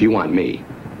 If you want me,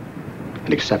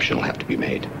 an exception will have to be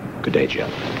made. Good day,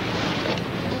 Jeff.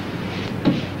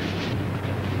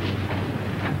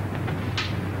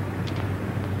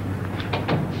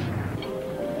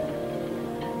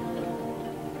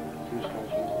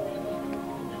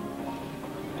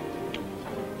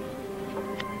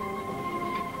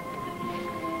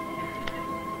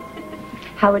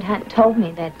 Howard Hunt told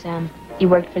me that you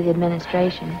worked for the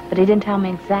administration, but he didn't tell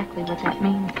me exactly what that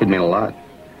means. Could mean a lot.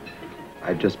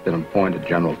 I've just been appointed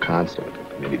general consul at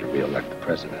the committee to re-elect the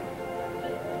president.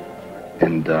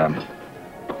 And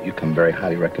you come very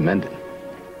highly recommended.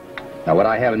 Now, what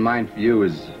I have in mind for you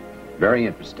is very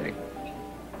interesting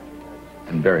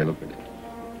and very lucrative.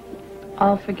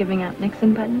 All for giving out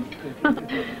Nixon buttons?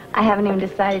 I haven't even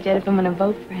decided yet if I'm going to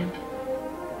vote for him.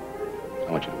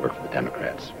 I want you to work for the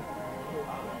Democrats.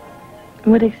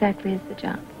 What exactly is the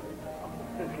job?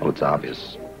 Well, it's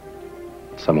obvious.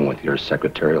 Someone with your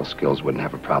secretarial skills wouldn't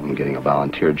have a problem getting a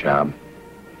volunteer job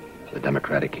for the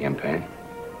Democratic campaign.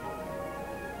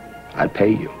 I'd pay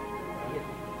you.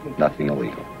 Nothing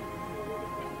illegal.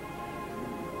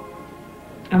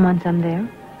 And once I'm there?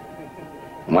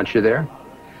 And once you're there,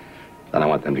 then I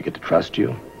want them to get to trust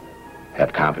you,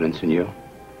 have confidence in you.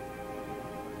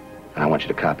 And I want you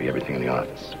to copy everything in the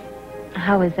office.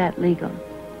 How is that legal?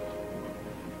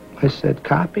 I said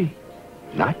copy,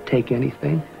 not take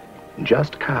anything,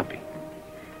 just copy.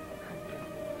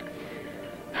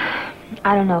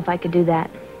 I don't know if I could do that.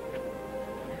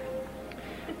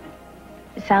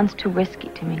 It sounds too risky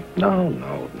to me. No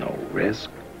risk.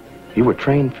 You were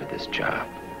trained for this job.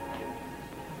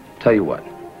 Tell you what,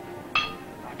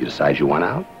 if you decide you want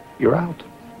out, you're out.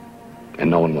 And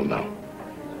no one will know.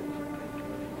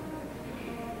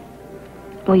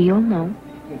 Well, you'll know.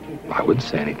 I wouldn't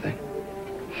say anything.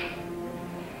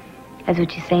 That's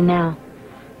what you say now.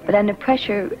 But under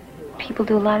pressure, people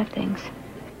do a lot of things.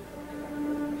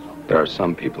 There are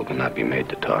some people who cannot be made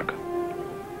to talk.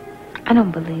 I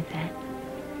don't believe that.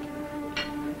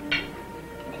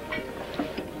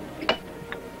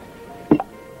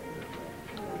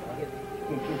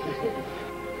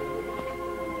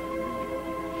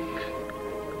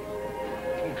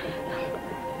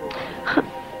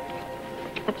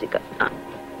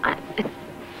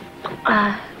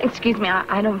 Excuse me,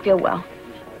 I don't feel well.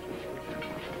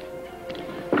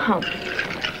 Oh.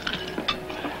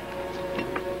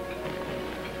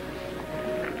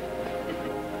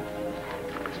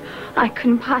 I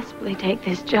couldn't possibly take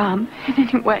this job in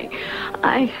any way.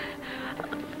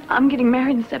 I'm getting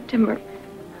married in September.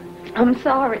 I'm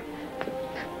sorry.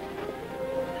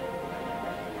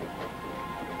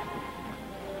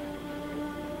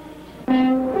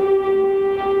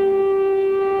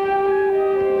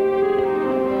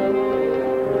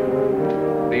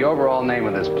 The overall name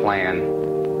of this plan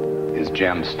is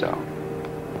Gemstone.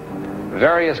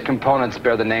 Various components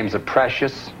bear the names of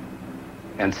precious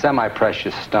and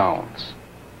semi-precious stones.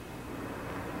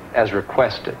 As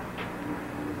requested,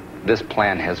 this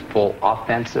plan has full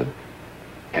offensive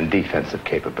and defensive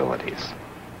capabilities.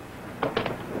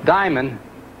 Diamond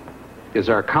is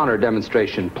our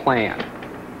counter-demonstration plan.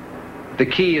 The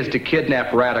key is to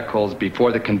kidnap radicals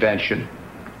before the convention,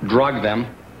 drug them,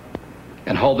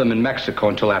 and hold them in Mexico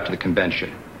until after the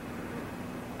convention.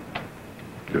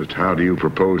 Just how do you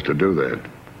propose to do that?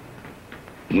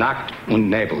 Nacht und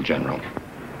Nebel, General.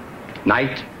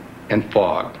 Night and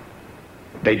fog.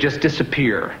 They just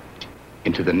disappear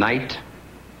into the night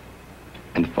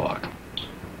and fog.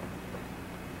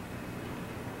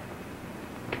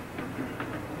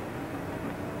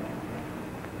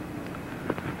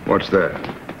 What's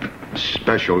that?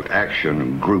 Special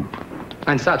Action Group.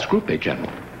 Einsatzgruppe,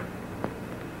 General.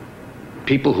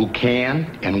 People who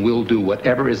can and will do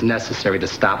whatever is necessary to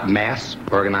stop mass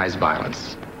organized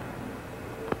violence.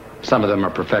 Some of them are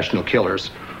professional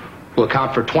killers who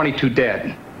account for 22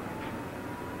 dead.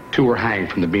 2 were hanged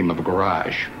from the beam of a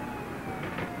garage.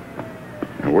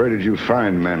 And where did you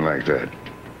find men like that?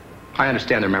 I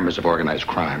understand they're members of organized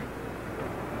crime.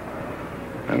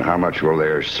 And how much will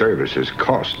their services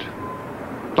cost?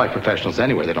 Like professionals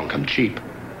anywhere, they don't come cheap.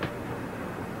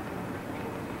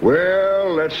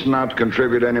 Well, let's not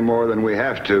contribute any more than we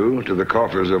have to the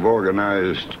coffers of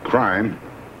organized crime.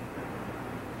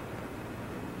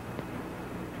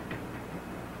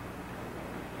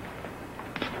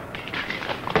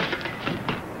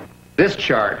 This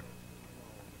chart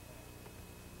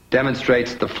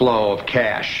demonstrates the flow of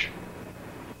cash,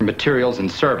 materials,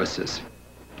 and services.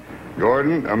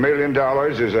 Gordon, $1 million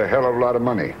is a hell of a lot of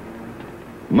money.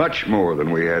 Much more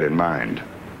than we had in mind.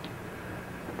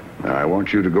 Now, I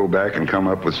want you to go back and come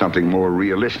up with something more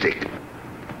realistic.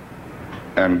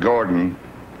 And Gordon,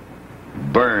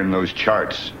 burn those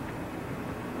charts.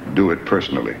 Do it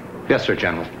personally. Yes, sir,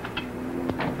 General.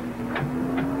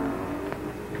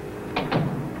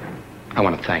 I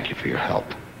want to thank you for your help.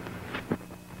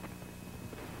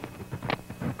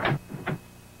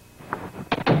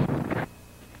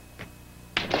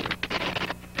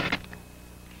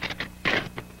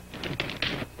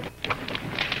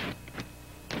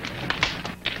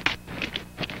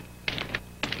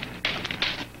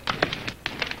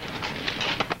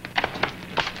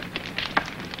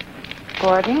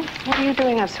 Gordon, what are you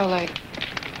doing up so late?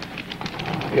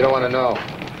 You don't want to know.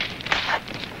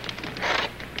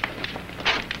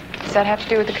 Does that have to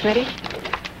do with the committee?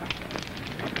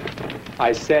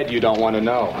 I said you don't want to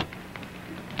know.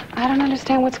 I don't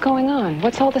understand what's going on.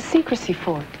 What's all the secrecy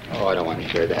for? Oh, I don't want to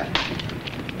hear that.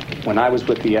 When I was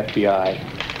with the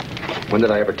FBI, when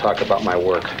did I ever talk about my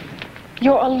work?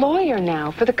 You're a lawyer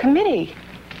now for the committee.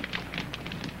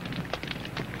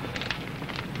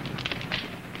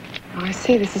 Oh, I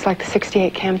see. This is like the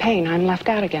 '68 campaign. I'm left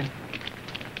out again.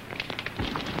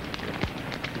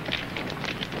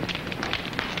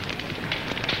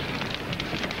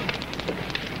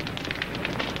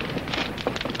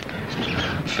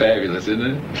 Fabulous, isn't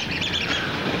it?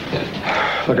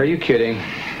 Look, are you kidding?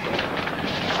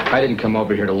 I didn't come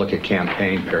over here to look at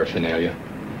campaign paraphernalia.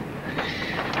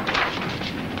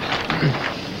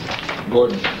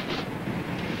 Gordon,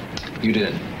 you did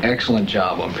an excellent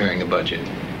job on preparing the budget.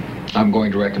 I'm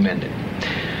going to recommend it.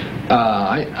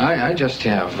 I just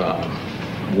have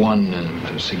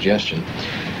one suggestion.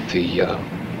 The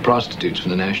prostitutes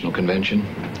from the National Convention,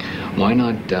 why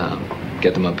not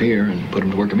get them up here and put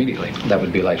them to work immediately? That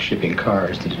would be like shipping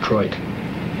cars to Detroit.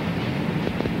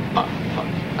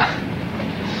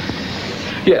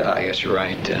 Yeah, I guess you're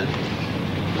right.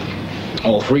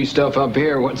 All free stuff up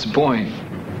here, what's the point?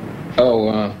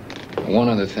 Oh, one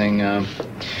other thing.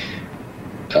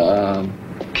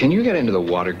 Can you get into the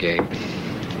Watergate?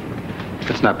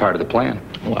 It's not part of the plan.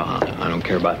 Well, I don't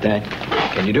care about that.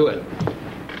 Can you do it?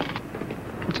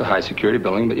 It's a high security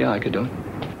building, but yeah, I could do it.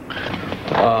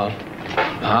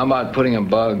 How about putting a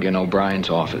bug in O'Brien's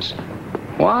office?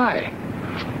 Why?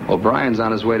 O'Brien's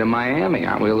on his way to Miami.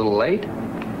 Aren't we a little late?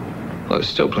 Well, there's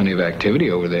still plenty of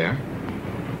activity over there.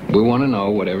 We want to know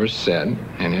whatever's said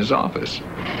in his office.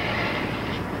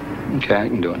 Okay, I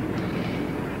can do it.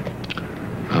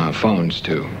 Phones,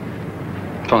 too.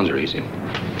 Phones are easy.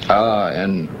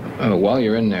 And while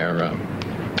you're in there,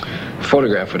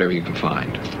 photograph whatever you can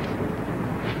find.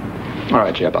 All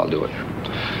right, Jeb, I'll do it.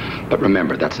 But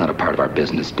remember, that's not a part of our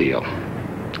business deal.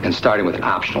 And starting with an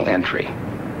optional entry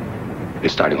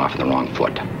is starting off on the wrong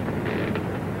foot.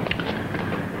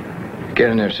 Get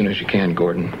in there as soon as you can,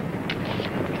 Gordon.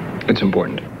 It's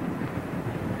important.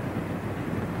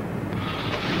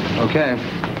 Okay.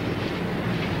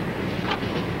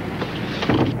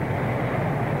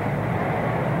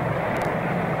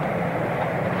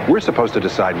 We're supposed to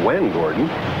decide when, Gordon.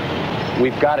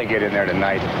 We've got to get in there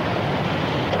tonight.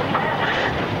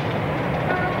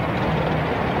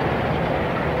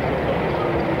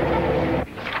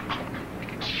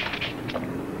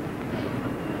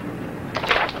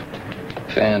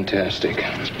 Fantastic.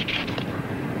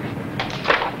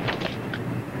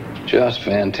 Just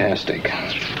fantastic.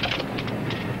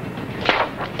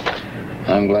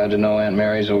 I'm glad to know Aunt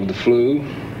Mary's over the flu,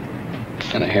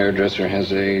 and a hairdresser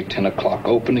has a 10 o'clock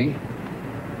opening.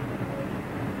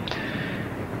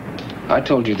 I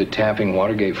told you that tapping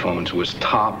Watergate phones was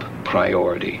top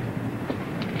priority.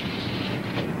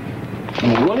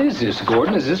 What is this,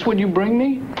 Gordon? Is this what you bring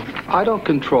me? I don't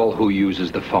control who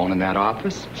uses the phone in that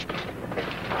office.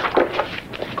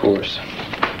 Of course.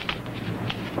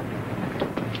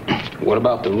 What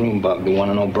about the room bug, the one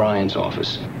in O'Brien's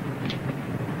office?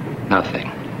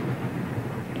 Nothing.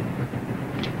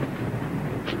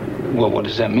 Well, what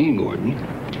does that mean, Gordon?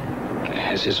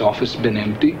 Has his office been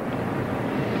empty?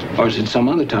 Or is it some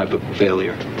other type of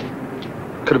failure?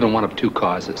 Could have been one of two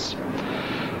causes.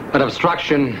 An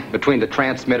obstruction between the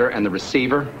transmitter and the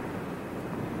receiver,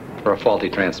 or a faulty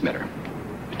transmitter.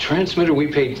 A transmitter we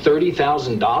paid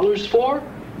 $30,000 for?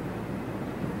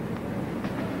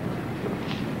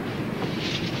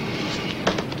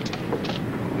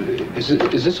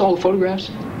 Is this all the photographs?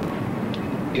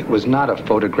 It was not a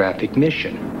photographic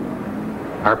mission.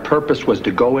 Our purpose was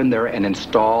to go in there and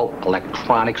install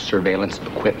electronic surveillance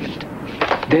equipment.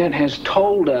 That has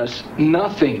told us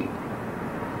nothing.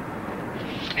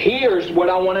 Here's what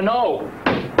I want to know.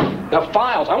 The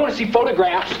files. I want to see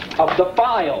photographs of the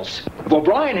files. If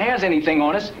O'Brien has anything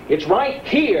on us, it's right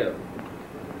here.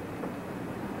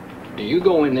 Do you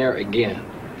go in there again?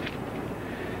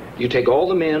 You take all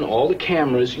the men, all the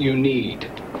cameras you need.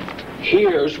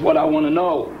 Here's what I want to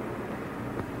know.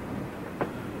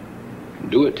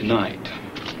 Do it tonight.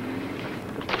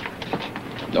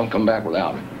 Don't come back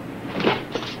without it.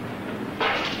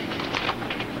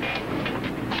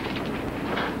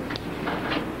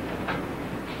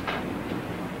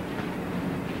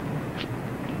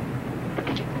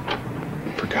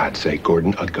 For God's sake,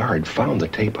 Gordon, a guard found the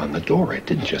tape on the door. It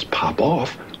didn't just pop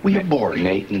off. We abort.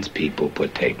 Maintenance people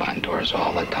put tape on doors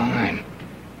all the time.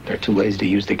 They're too lazy to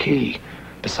use the key.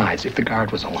 Besides, if the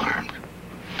guard was alarmed,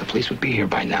 the police would be here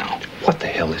by now. What the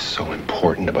hell is so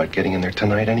important about getting in there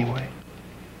tonight anyway?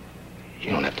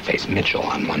 You don't have to face Mitchell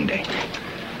on Monday.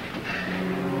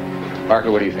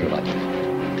 Parker, what do you think about this?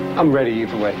 I'm ready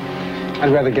either way.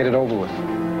 I'd rather get it over with.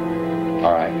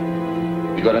 All right.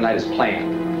 You go tonight as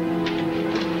planned.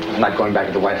 I'm not going back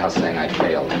to the White House saying I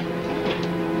failed.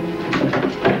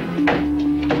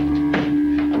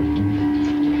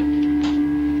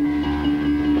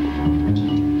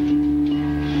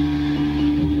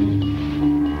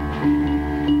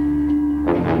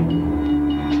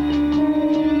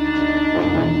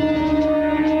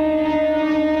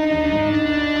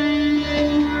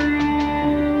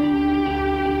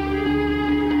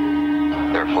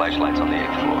 Flashlights on the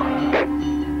 8th floor.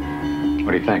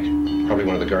 What do you think? Probably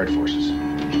one of the guard forces.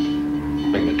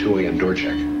 Making a 2 a.m. door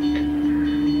check.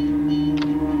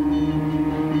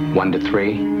 1 to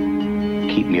 3.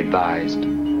 Keep me advised.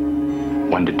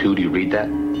 1 to 2, do you read that?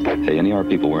 Hey, any of our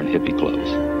people wearing hippie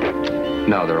clothes?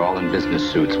 No, they're all in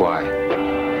business suits. Why?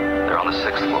 They're on the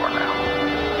 6th floor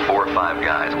now. 4 or 5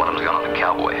 guys. One of them's got on a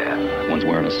cowboy hat. One's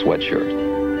wearing a sweatshirt.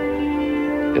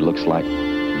 It looks like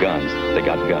guns. They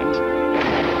got guns.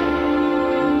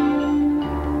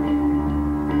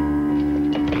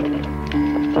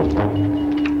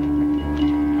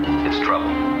 It's trouble.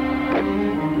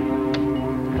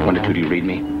 1 to 2, do you read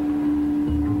me?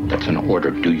 That's an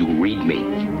order. Do you read me?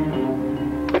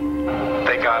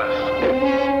 They got us.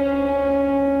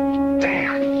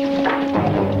 Damn.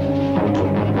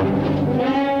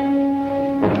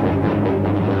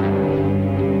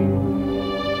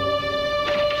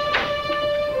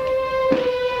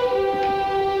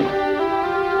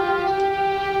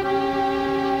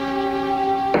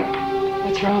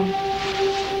 What's wrong?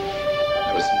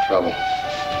 There was some trouble.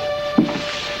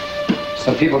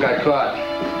 Some people got caught.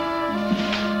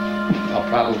 I'll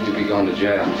probably be going to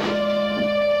jail.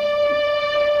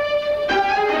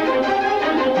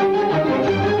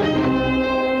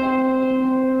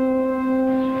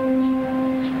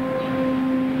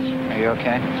 Are you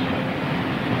okay?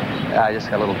 Yeah, I just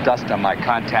got a little dust on my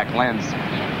contact lens.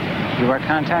 You wear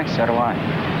contacts? So do I.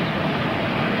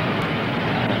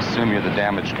 I assume you're the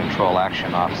damage control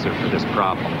action officer for this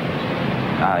problem.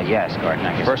 Yes, Gordon.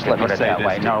 I guess First, you could let me put it say that this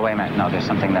way. to No, you. wait a minute. No, there's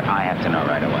something that I have to know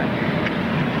right away.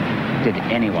 Did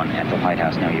anyone at the White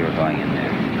House know you were going in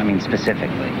there? I mean,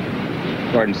 specifically.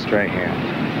 Gordon's straight here.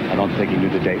 I don't think he knew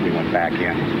the date we went back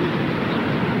in.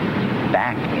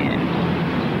 back in.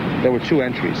 There were 2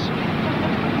 entries.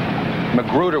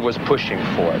 Magruder was pushing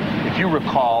for it. If you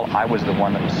recall, I was the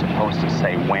one that was supposed to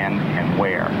say when and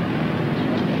where.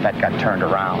 That got turned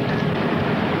around.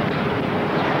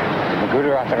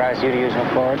 Magruder authorized you to use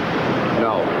McCord?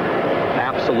 No,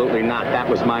 absolutely not. That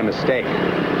was my mistake.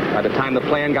 By the time the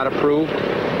plan got approved,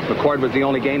 McCord was the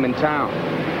only game in town.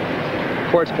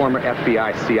 McCord's former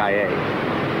FBI, CIA.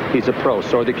 He's a pro,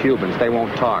 so are the Cubans. They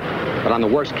won't talk. But on the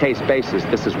worst-case basis,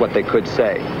 this is what they could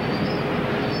say.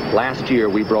 Last year,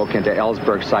 we broke into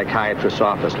Ellsberg's psychiatrist's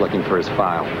office looking for his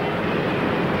file.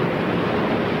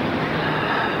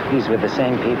 He's with the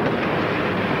same people.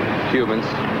 Cubans.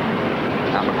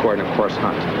 Not McCord and, of course,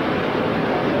 Hunt.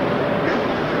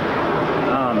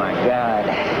 Oh, my God.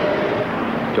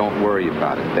 Don't worry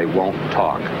about it. They won't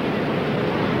talk.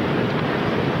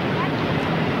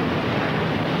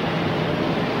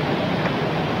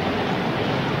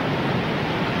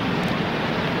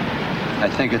 I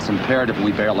think it's imperative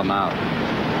we bail them out.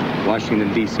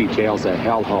 Washington, D.C. jail's a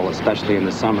hellhole, especially in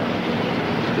the summer.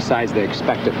 Besides, they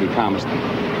expect it. We promised them.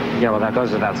 Yeah, well, that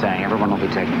goes without saying. Everyone will be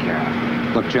taken care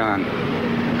of. Look, John,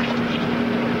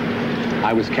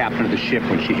 I was captain of the ship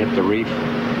when she hit the reef,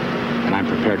 and I'm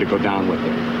prepared to go down with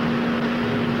her.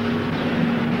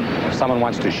 If someone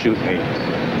wants to shoot me,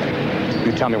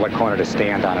 you tell me what corner to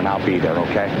stand on, and I'll be there,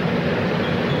 okay?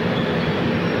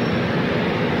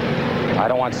 I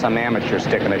don't want some amateur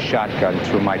sticking a shotgun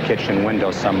through my kitchen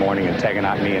window some morning and taking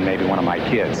out me and maybe one of my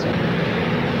kids.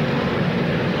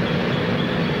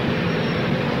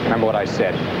 Remember what I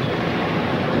said.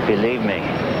 Believe me,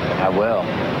 I will.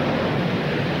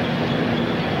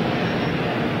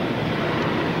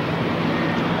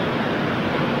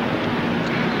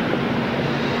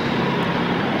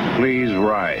 Please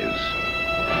rise.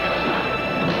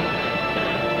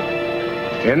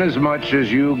 Inasmuch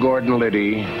as you, Gordon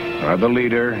Liddy, are the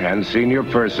leader and senior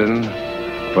person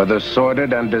for the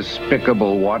sordid and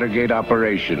despicable Watergate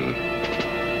operation,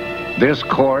 this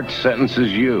court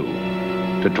sentences you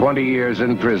to 20 years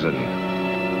in prison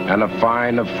and a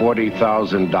fine of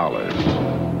 $40,000.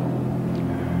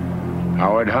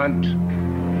 Howard Hunt,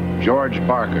 George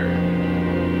Barker,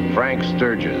 Frank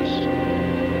Sturgis,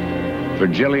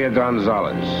 Virgilia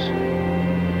Gonzalez,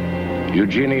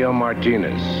 Eugenio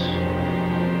Martinez.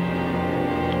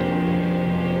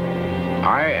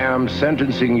 I am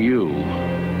sentencing you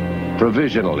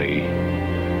provisionally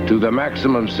to the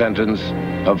maximum sentence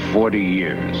of 40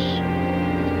 years.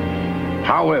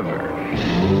 However,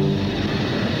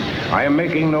 I am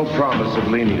making no promise of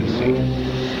leniency,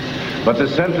 but the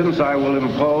sentence I will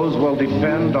impose will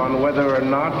depend on whether or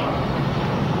not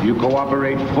you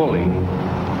cooperate fully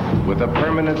with a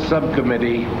permanent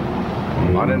subcommittee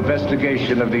on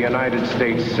investigation of the United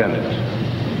States Senate.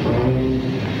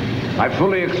 I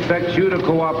fully expect you to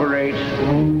cooperate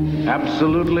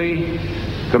absolutely,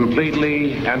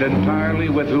 completely, and entirely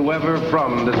with whoever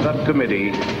from the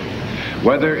subcommittee,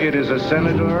 whether it is a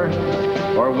senator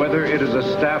or whether it is a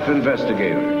staff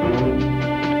investigator.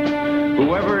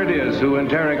 Whoever it is who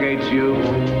interrogates you,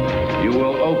 you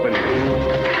will openly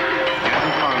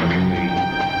and honestly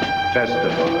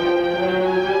testify.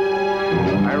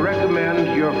 I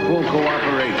recommend your full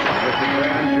cooperation with the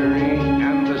grand jury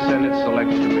and the Senate Select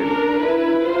Committee.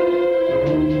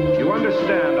 You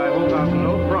understand I hold out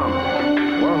no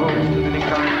promise or hopes of any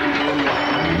kind to you in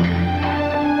life.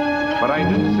 But I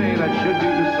do say that should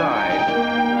you decide to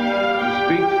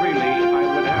speak freely, I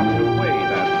would have to weigh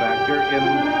that factor in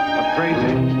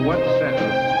appraising what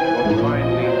sentence will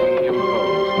finally be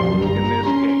imposed in this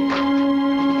case.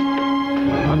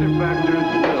 Other factors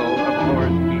will, of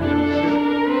course, be considered.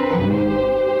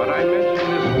 But I mention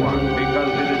this one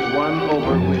because it is one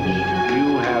over which you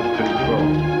have control.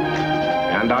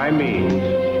 And I mean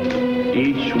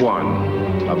each one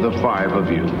of the 5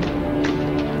 of you.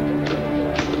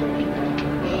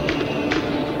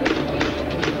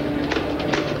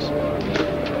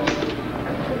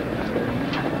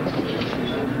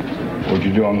 What'd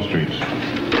you do on the streets?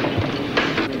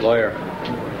 Lawyer.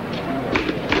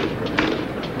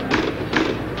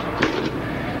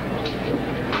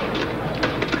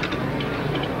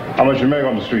 How much you make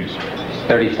on the streets?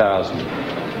 30,000.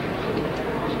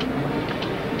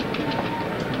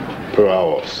 Per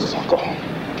hour, sucker.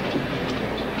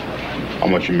 How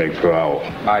much you make per hour?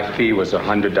 My fee was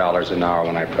 $100 an hour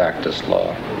when I practiced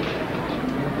law.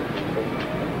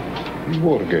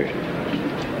 Watergate.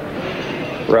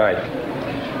 Right.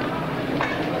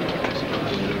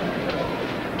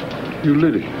 You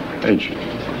Liddy, ain't you?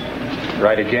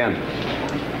 Right again.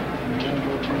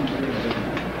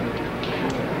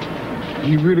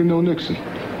 You really know Nixon?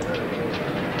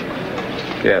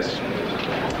 Yes.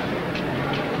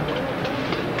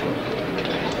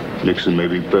 Nixon may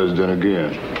be president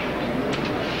again.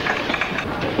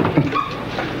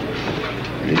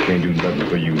 He can't do nothing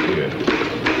for you here.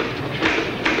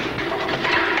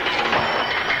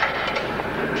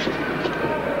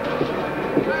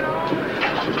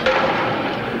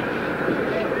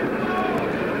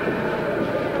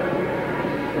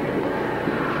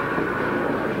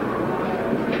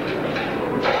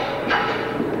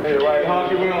 Hey, right,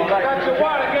 honky, we don't like got your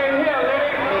Watergate here,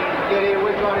 lady. Get here,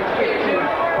 we're gonna get you.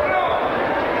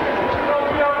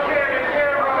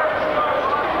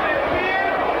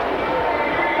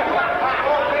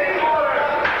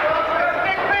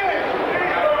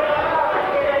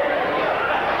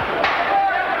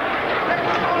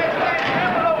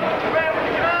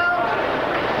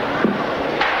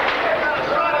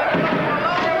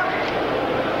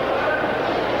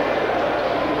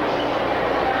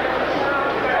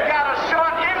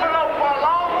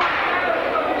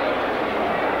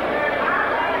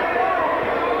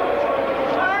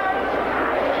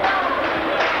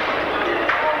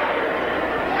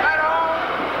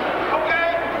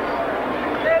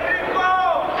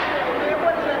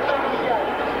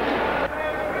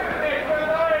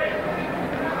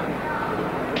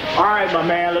 All right, my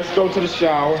man, let's go to the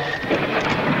shower.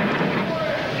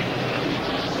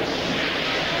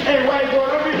 Hey, white boy,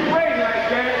 don't be waiting like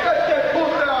that. Cut that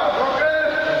pussy out, okay?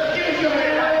 Give me some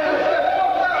hand.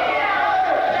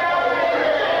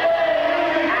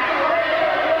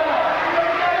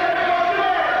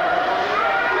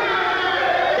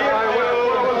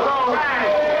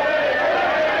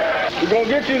 We're gonna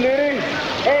get you, Liddy.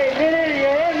 Hey, Liddy, you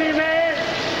hear me, man?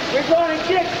 We're gonna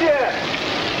get you.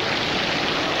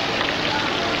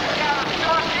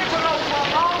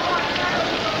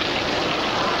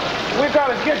 We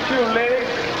gotta get you, lady.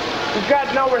 You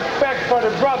got no respect for the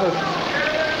brothers.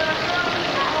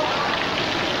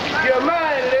 You're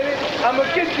mine, lady. I'ma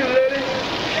get you, lady.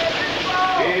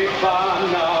 If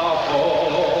I'm now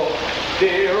full,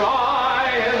 dear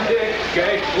Ryan Dick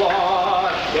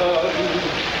Gate-Watson,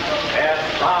 as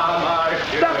I'm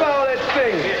Stop all that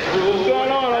singing. What's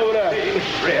going on over there?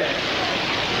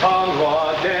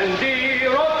 Conrad and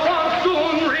dear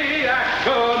Franzun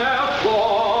reaction as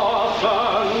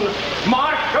Lawson,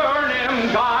 markern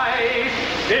im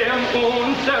Geist, im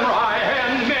unseren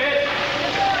Reihen mit.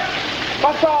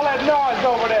 What's all that noise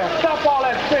over there? Stop all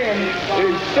that singing.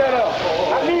 Hey, shut up.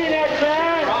 I mean that,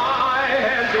 man.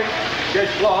 Reihen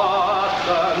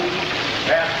geschlossen,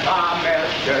 es war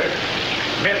Messert,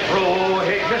 mit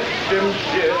ruhigem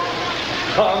Stimmschiff.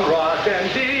 Conrad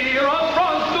and dear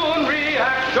Franzun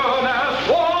reaction as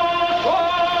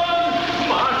Lawson,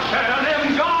 markern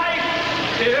im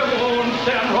Geist, im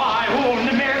unseren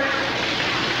Reihen mit.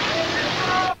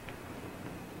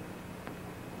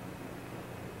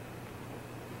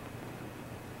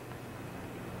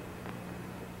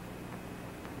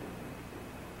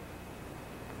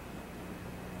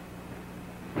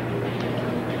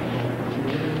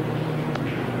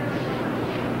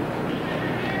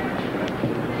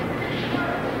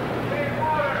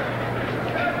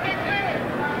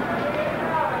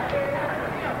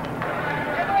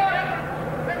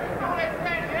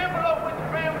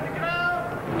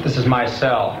 This is my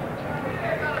cell.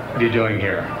 What are you doing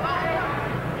here?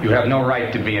 You have no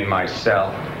right to be in my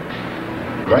cell.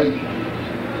 Right?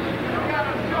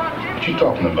 What you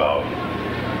talking about?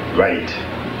 Right.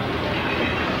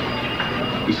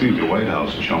 This ain't the White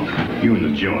House, chump. You in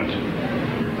the joint.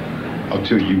 I'll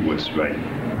tell you what's right.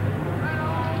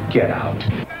 Get out.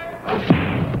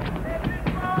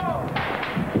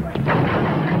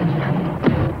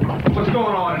 What's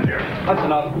going on in here? That's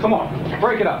enough. Come on,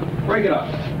 break it up. Break it up.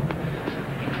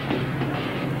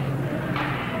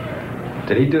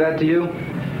 Did he do that to you?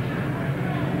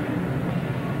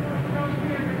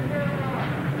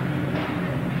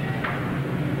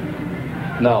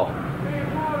 No.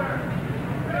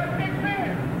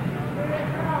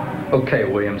 Okay,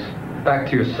 Williams. Back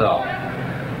to your cell.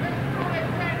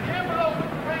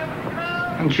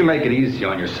 Why don't you make it easy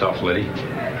on yourself, Liddy?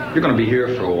 You're going to be here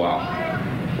for a while.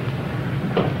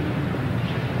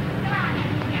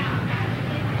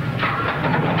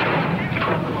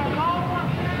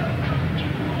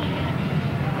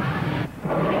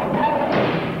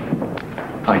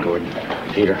 Hi, Gordon.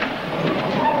 Peter.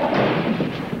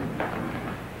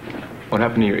 What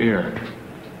happened to your ear?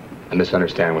 A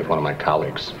misunderstanding with one of my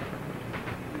colleagues.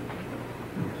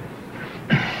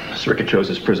 Rickett chose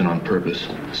his prison on purpose.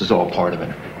 This is all part of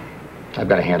it. I've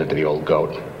got to hand it to the old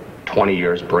goat. 20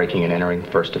 years breaking and entering,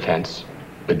 first offense.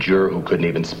 A juror who couldn't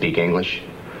even speak English.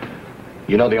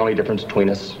 You know the only difference between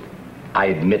us? I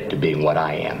admit to being what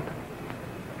I am.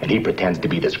 And he pretends to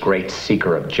be this great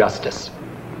seeker of justice.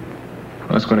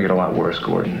 Well, it's going to get a lot worse,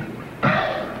 Gordon.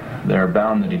 They're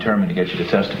bound and determined to get you to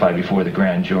testify before the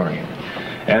grand jury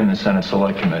and the Senate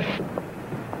Select Committee.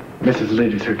 Mrs.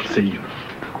 Liddy's here to see you.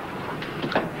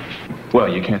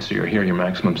 Well, you can't see her here. You're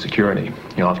maximum security.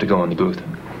 You'll have to go in the booth.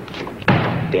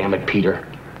 Damn it, Peter.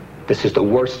 This is the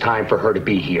worst time for her to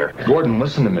be here. Gordon,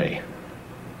 listen to me.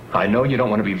 I know you don't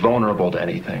want to be vulnerable to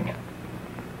anything,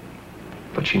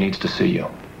 but she needs to see you.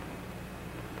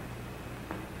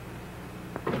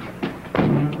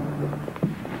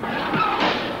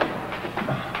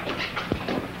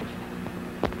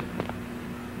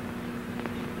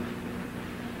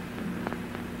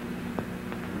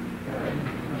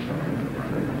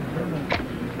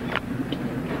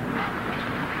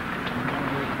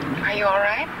 Are you all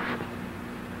right?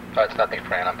 Oh, it's nothing,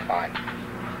 Fran. I'm fine.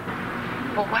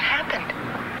 Well, what happened?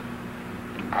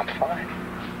 I'm fine.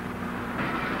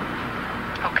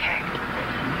 Okay.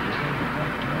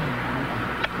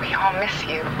 We all miss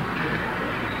you.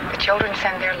 The children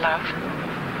send their love.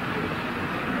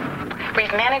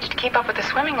 We've managed to keep up with the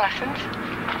swimming lessons.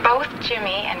 Both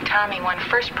Jimmy and Tommy won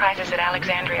first prizes at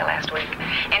Alexandria last week.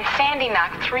 And Sandy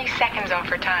knocked 3 seconds off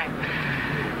her time.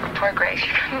 Poor Grace, she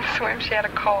couldn't swim. She had a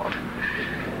cold.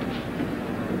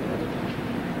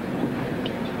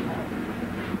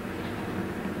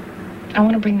 I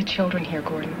want to bring the children here,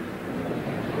 Gordon.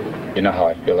 You know how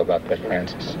I feel about that,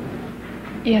 Francis.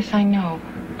 Yes, I know.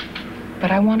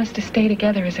 But I want us to stay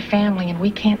together as a family, and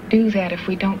we can't do that if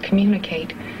we don't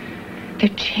communicate. They're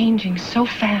changing so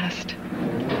fast.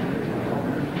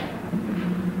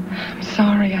 I'm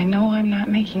sorry. I know I'm not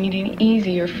making it any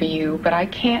easier for you, but I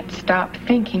can't stop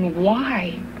thinking,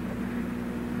 why?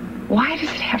 Why does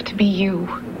it have to be you?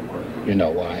 You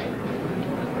know why.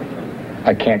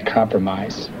 I can't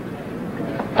compromise.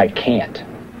 I can't.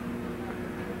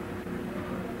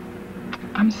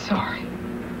 I'm sorry.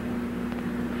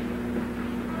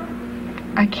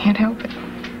 I can't help it.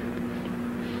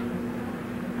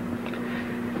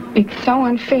 It's so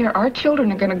unfair. Our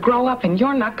children are going to grow up and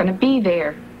you're not going to be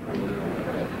there.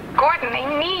 Gordon, they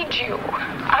need you.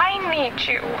 I need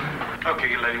you.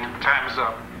 Okay, lady, time is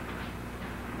up.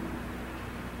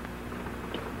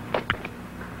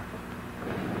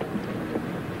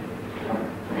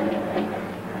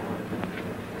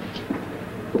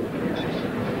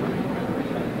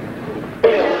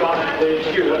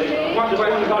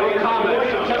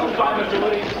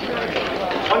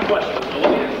 One question.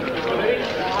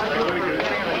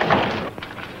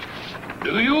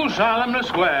 Do you solemnly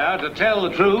swear to tell the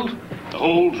truth, the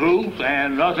whole truth,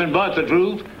 and nothing but the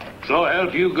truth, so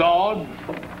help you God?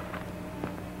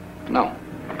 No.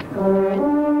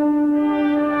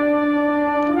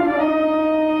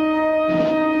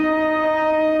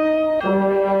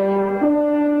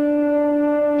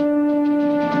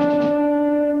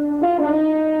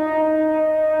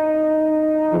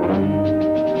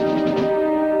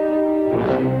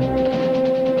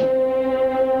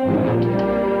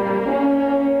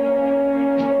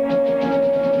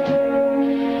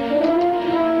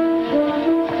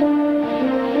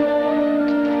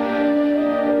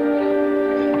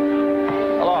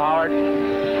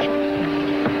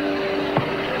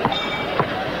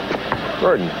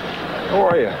 Gordon, how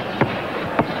are you?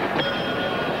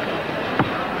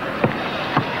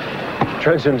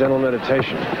 Transcendental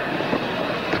meditation.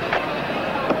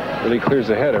 Really clears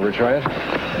the head. Ever try it?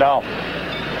 No.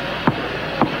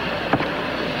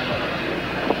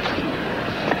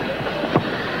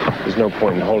 There's no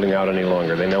point in holding out any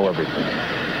longer. They know everything.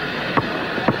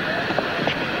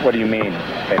 What do you mean,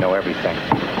 they know everything?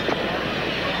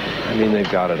 I mean, they've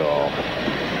got it all.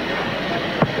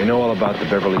 They know all about the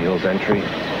Beverly Hills entry.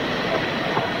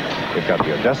 They've got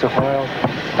the Odessa file.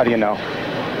 How do you know?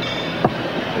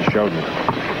 They showed me.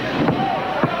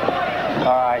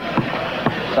 All right.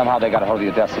 Somehow they got a hold of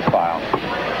the Odessa file.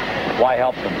 Why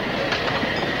help them?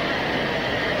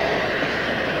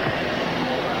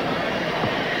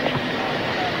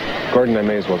 Gordon, I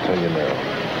may as well tell you now.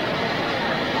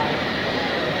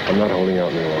 I'm not holding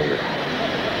out any longer.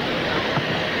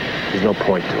 There's no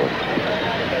point to it.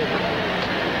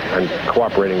 I'm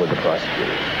cooperating with the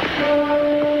prosecutor.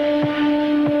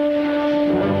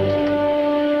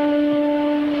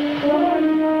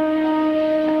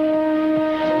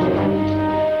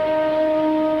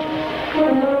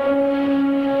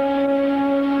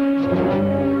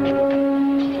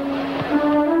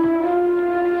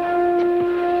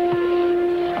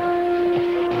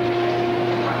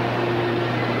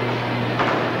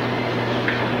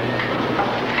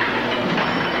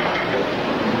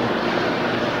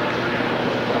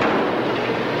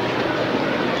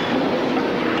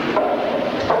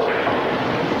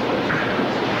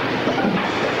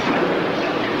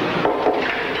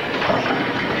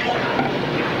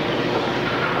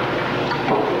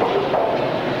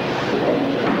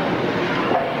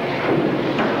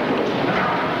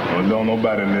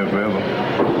 wherever.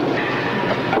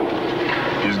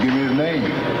 Just give me his name.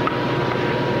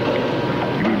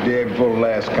 He was dead before the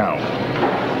last count.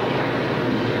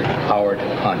 Howard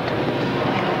Hunt.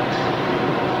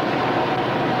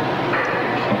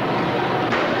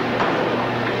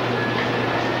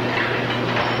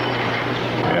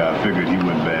 Yeah, I figured he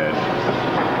went bad.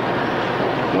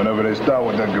 Whenever they start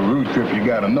with that Guru trip, you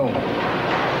gotta know.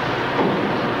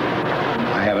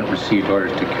 I haven't received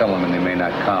orders to kill him, and they may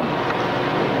not come.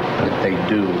 But if they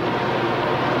do,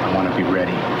 I want to be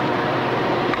ready.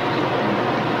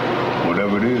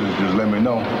 Whatever it is, just let me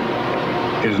know.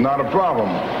 It's not a problem.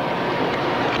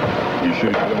 You sure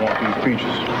you don't want these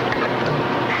peaches?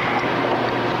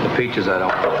 The peaches I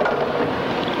don't.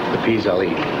 The peas I'll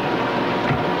eat.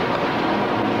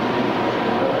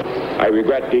 I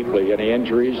regret deeply any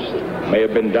injuries that may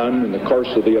have been done in the course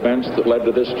of the events that led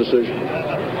to this decision.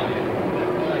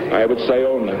 I would say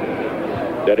only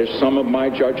that if some of my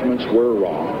judgments were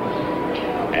wrong,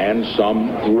 and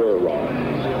some were wrong,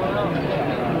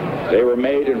 they were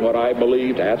made in what I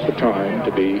believed at the time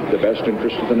to be the best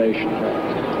interest of the nation.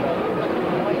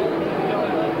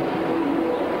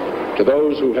 To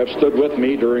those who have stood with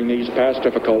me during these past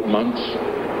difficult months,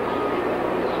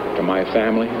 to my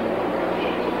family,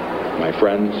 my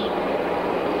friends,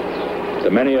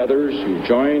 the many others who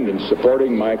joined in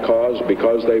supporting my cause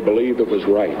because they believed it was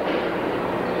right,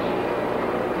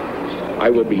 I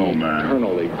will be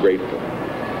eternally grateful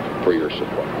for your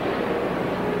support.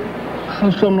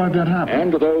 How something like that happen?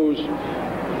 And to those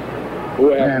who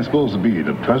have man's supposed to be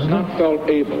the president? not felt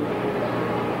able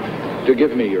to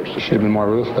give me your support. He should have been more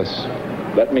ruthless.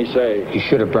 Let me say, He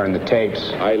should have burned the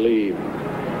tapes. I leave.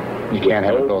 You can't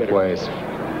have it both ways.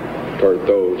 Toward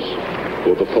those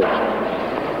who have opposed me.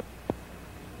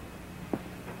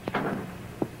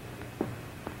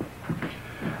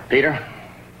 Peter?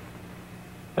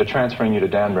 They're transferring you to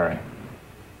Danbury.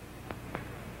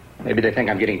 Maybe they think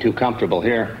I'm getting too comfortable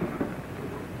here.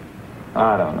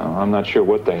 I don't know. I'm not sure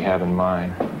what they have in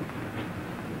mind.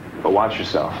 But watch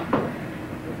yourself.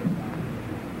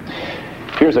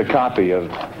 Here's a copy of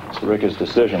Sirica's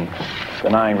decision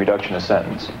denying reduction of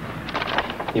sentence.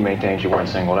 He maintains you weren't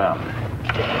singled out.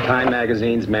 Time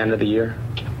Magazine's Man of the Year.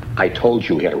 I told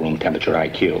you he had a room temperature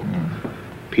IQ.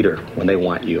 Peter, when they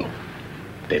want you,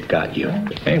 they've got you.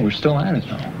 Hey, we're still at it,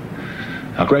 though.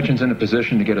 Now, Gretchen's in a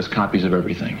position to get us copies of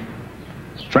everything.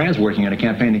 Fran's working on a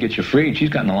campaign to get you freed. She's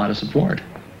gotten a lot of support.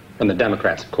 From the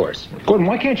Democrats, of course. Gordon,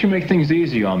 why can't you make things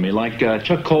easy on me, like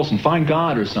Chuck Colson, find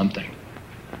God or something?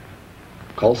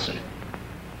 Colson?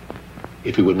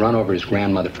 If he would run over his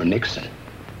grandmother for Nixon,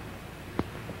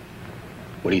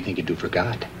 what do you think he'd do for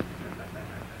God?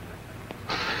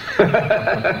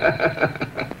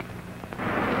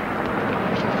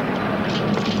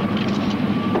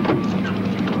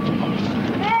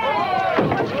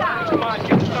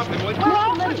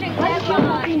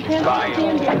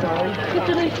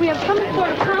 Mr. Lee, we have some sort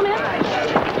of comment?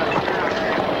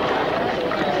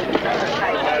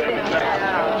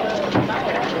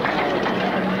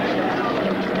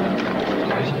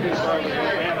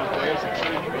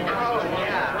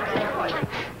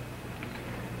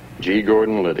 G.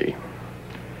 Gordon Liddy.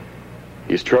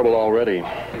 He's trouble already.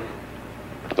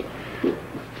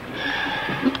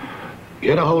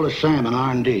 Get a hold of Sam and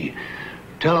R&D.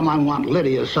 Tell him I want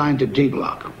Liddy assigned to D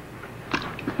Block.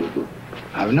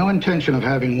 I have no intention of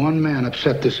having one man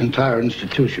upset this entire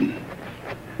institution.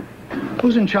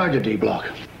 Who's in charge of D Block?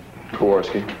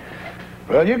 Kowarski.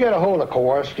 Well, you get a hold of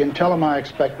Kowarski and tell him I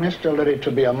expect Mr. Liddy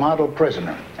to be a model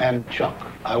prisoner. And Chuck,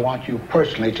 I want you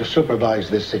personally to supervise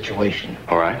this situation.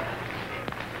 All right.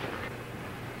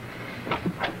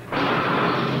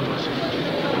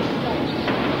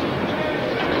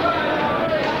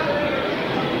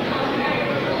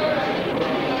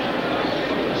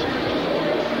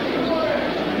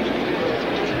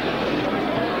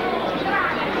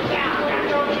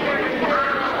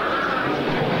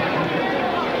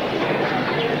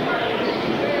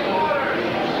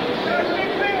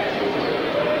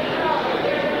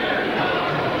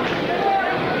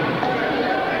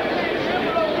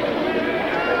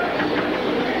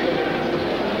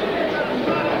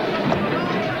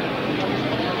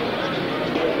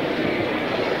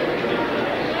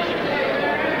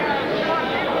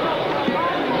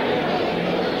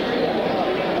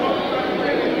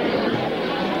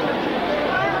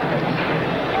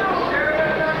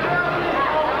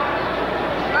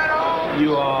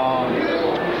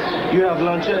 You have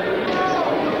lunch yet?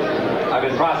 I've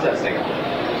been processing.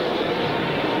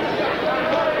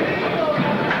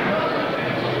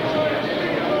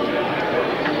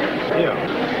 Yeah.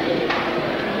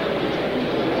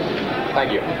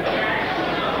 Thank you.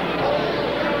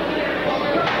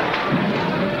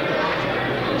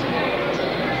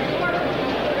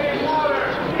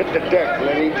 the deck,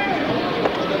 Liddy.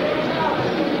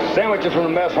 Sandwiches from the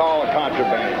mess hall are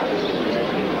contraband.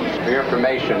 For your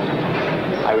information,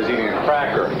 I was eating a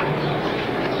cracker.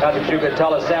 Not that you could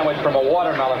tell a sandwich from a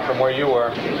watermelon from where you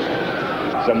were.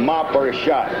 It's a mop or a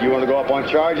shot. You want to go up on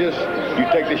charges? You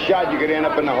take the shot, you could end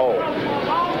up in the hole.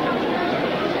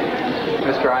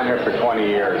 Mister, I'm here for 20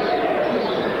 years.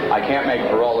 I can't make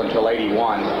parole until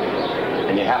 81,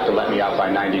 and you have to let me out by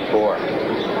 94.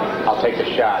 I'll take the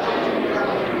shot.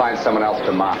 Find someone else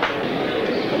to mop.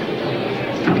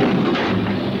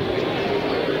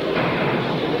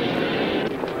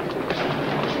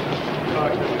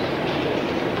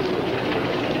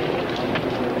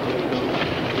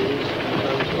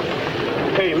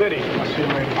 Hey, Liddy. I'll see you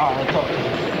later. I'll talk to you.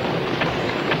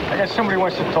 I guess somebody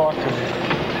wants to talk to me.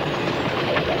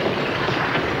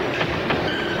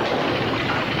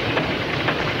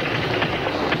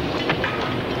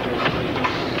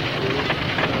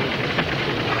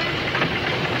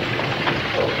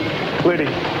 Liddy,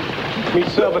 meet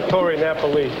Salvatore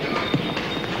Napoli.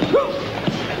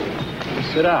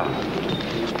 Sit down.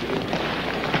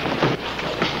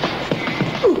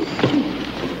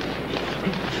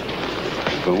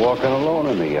 Been walking alone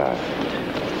in the yard.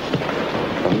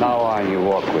 From now on, you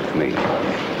walk with me.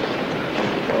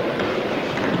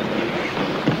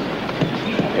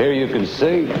 Here you can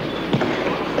see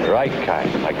the right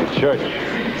kind, like a church.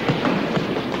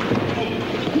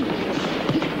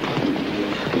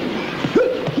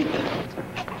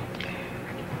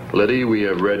 Liddy, we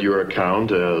have read your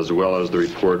account as well as the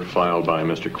report filed by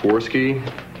Mr. Kowarski.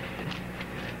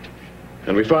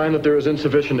 And we find that there is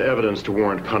insufficient evidence to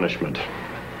warrant punishment.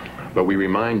 But we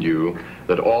remind you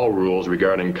that all rules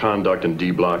regarding conduct in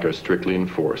D Block are strictly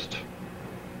enforced.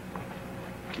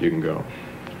 You can go.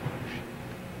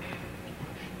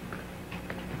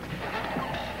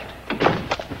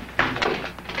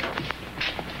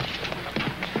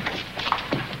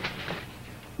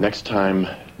 Next time,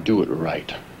 do it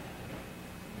right.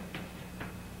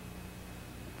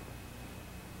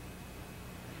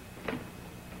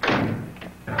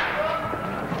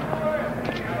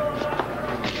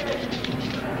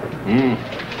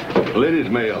 Liddy's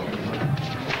mail.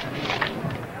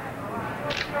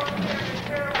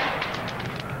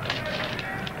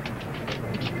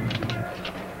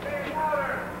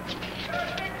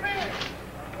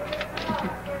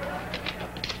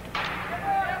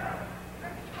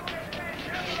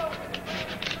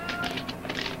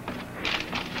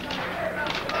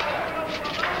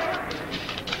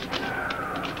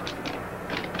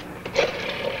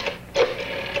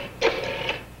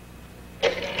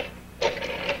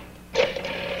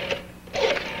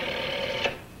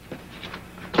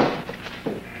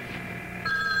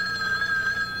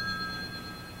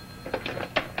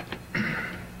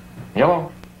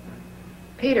 Yellow.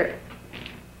 Peter.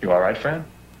 You all right, Fran?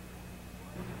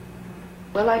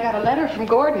 Well, I got a letter from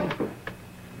Gordon.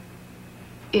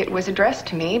 It was addressed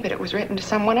to me, but it was written to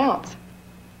someone else.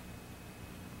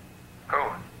 Who?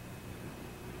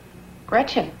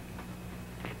 Gretchen.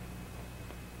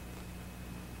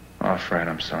 Oh, Fran,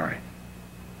 I'm sorry.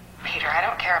 Peter, I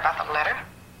don't care about the letter.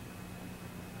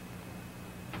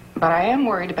 But I am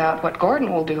worried about what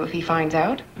Gordon will do if he finds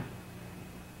out.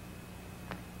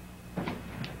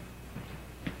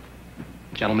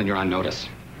 Gentlemen, you're on notice.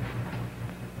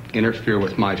 Interfere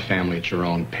with my family at your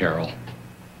own peril.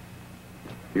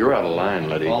 You're out of line,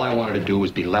 Liddy. All I wanted to do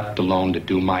was be left alone to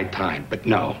do my time. But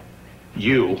no,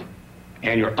 you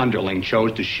and your underling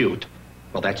chose to shoot.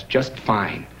 Well, that's just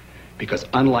fine. Because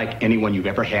unlike anyone you've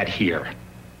ever had here,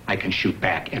 I can shoot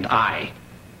back, and I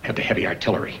have the heavy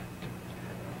artillery.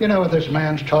 You know what this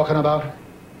man's talking about?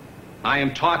 I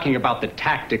am talking about the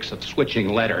tactics of switching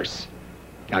letters.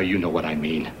 Now you know what I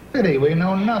mean. Liddy, we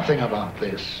know nothing about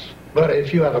this. But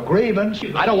if you have a grievance...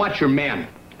 I don't want your men.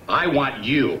 I want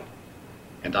you.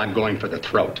 And I'm going for the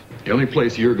throat. The only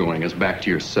place you're going is back to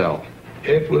your cell.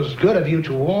 It was good of you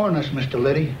to warn us, Mr.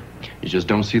 Liddy. You just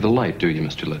don't see the light, do you,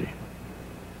 Mr. Liddy?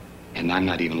 And I'm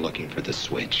not even looking for the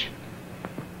switch.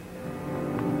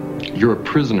 You're a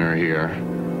prisoner here.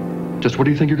 Just what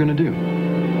do you think you're going to do?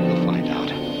 We'll find out.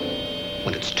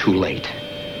 When it's too late.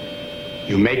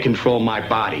 You may control my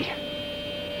body,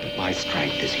 but my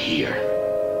strength is here.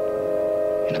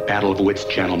 In a battle of wits,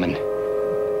 gentlemen,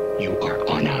 you are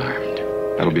unarmed.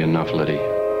 That'll be enough, Liddy.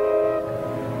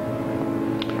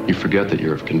 You forget that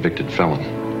you're a convicted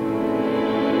felon.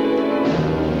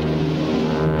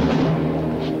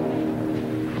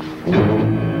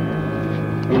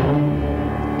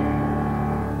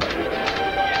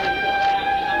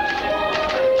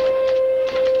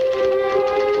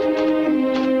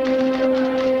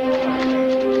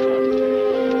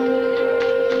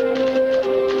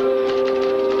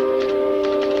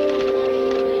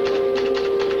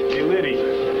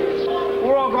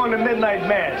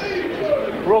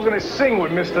 We're all gonna sing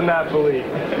with Mr. Napoli.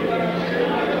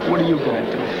 What are you going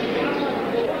to do?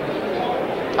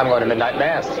 I'm going to midnight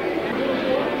mass.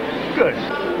 Good.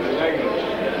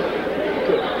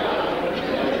 Good.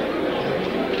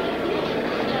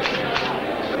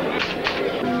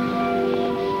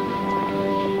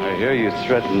 I hear you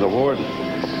threaten the warden.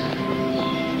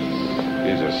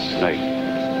 He's a snake.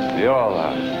 They all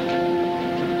are.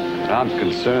 And I'm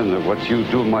concerned that what you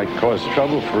do might cause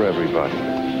trouble for everybody.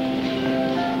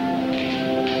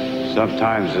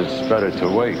 Sometimes it's better to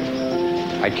wait.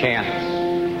 I can't.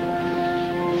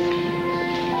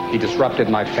 He disrupted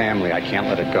my family. I can't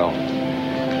let it go.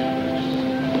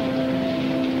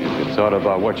 You thought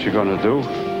about what you're gonna do?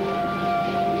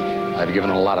 I've given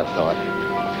it a lot of thought.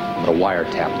 I'm gonna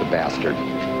wiretap the bastard.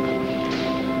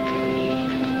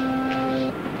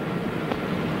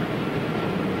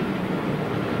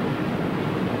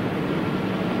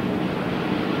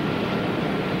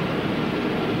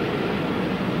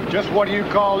 Just what do you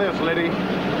call this, Liddy?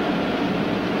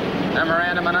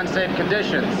 Memorandum on unsafe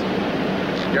conditions.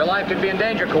 Your life could be in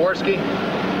danger, Kowarski.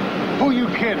 Who you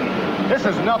kidding? This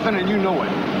is nothing and you know it.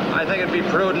 I think it'd be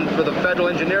prudent for the federal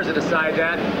engineers to decide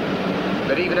that.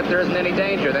 But even if there isn't any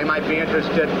danger, they might be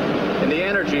interested in the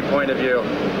energy point of view.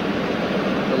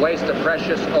 The waste of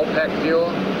precious OPEC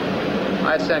fuel.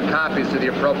 I've sent copies to the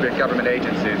appropriate government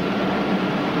agencies.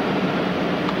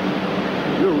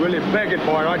 You're really begging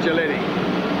for it, aren't you, Liddy?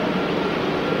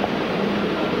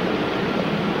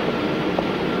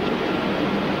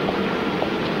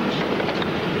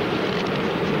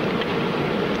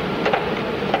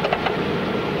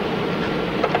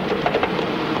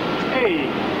 Hey,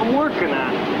 I'm working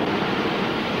on it.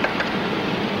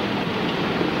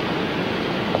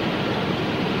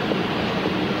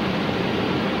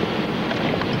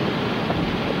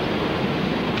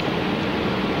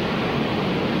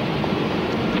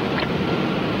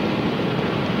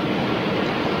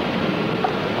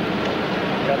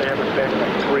 Gotta have it back by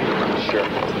 3 for the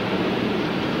sheriff.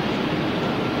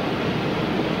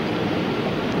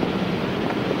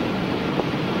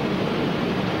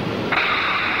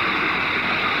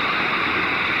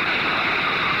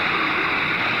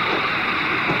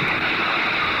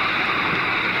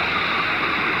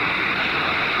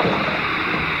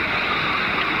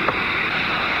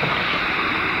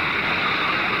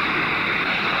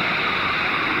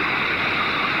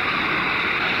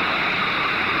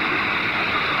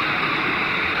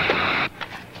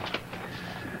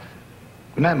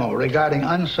 Memo regarding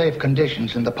unsafe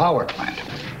conditions in the power plant.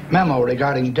 Memo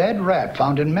regarding dead rat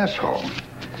found in mess hall.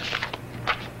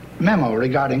 Memo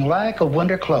regarding lack of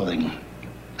winter clothing.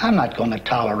 I'm not going to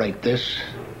tolerate this.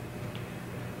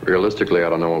 Realistically,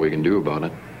 I don't know what we can do about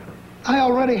it. I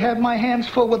already have my hands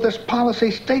full with this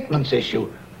policy statements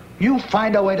issue. You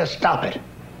find a way to stop it.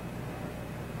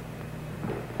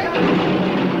 All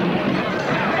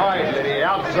right, Liddy,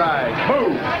 outside.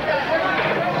 Move!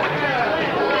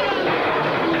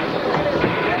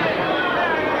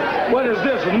 What is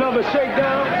this, another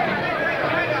shakedown?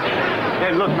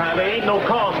 Hey, look, man, there ain't no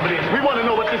cause for this. We want to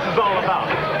know what this is all about.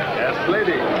 Yes,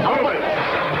 Liddy. Move it!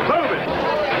 Move it!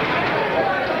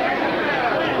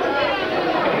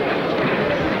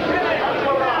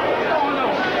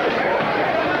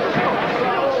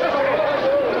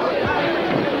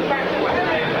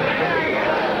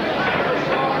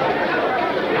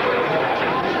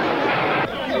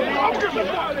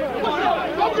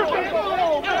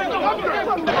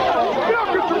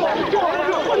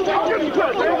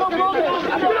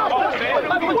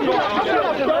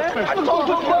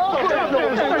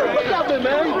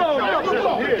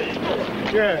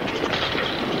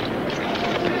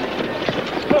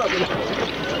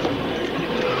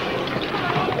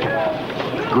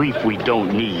 Grief we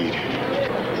don't need.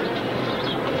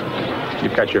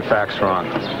 You've got your facts wrong.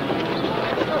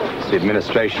 It's the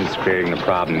administration's creating the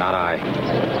problem, not I.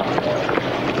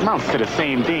 Amounts to the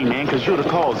same thing, man, because you're the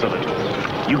cause of it.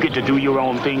 You get to do your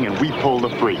own thing and we pull the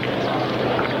freight.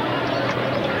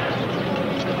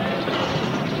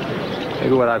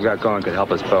 Maybe what I've got going could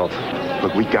help us both.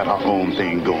 Look, we got our own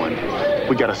thing going.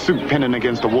 We got a suit pending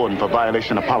against the warden for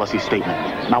violation of policy statement.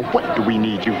 Now, what do we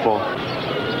need you for?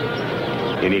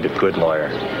 You need a good lawyer,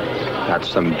 not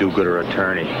some do-gooder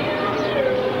attorney.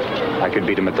 I could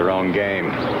beat them at their own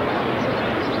game.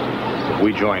 If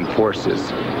we join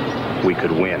forces, we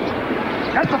could win.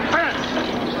 That's the fence!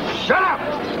 Shut up!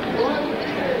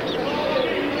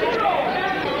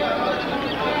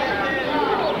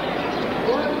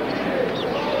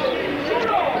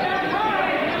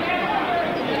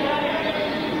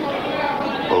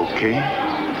 Okay.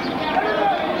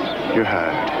 You're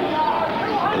hired.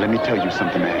 But let me tell you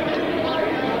something, man.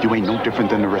 You ain't no different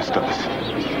than the rest of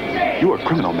us. You're a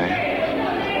criminal, man.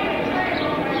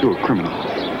 You're a criminal.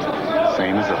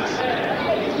 Same as us.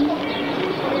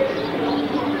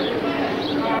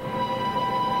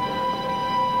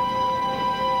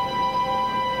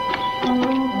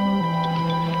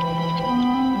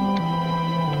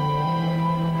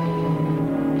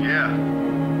 Yeah,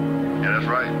 that's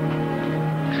right.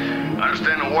 I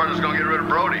understand the warden's gonna get rid of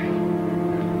Brody.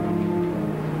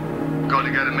 Because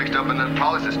he got it mixed up in that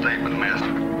policy statement, mister.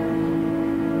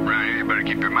 Around here, you better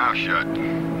keep your mouth shut.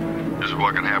 This is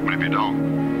what can happen if you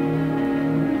don't.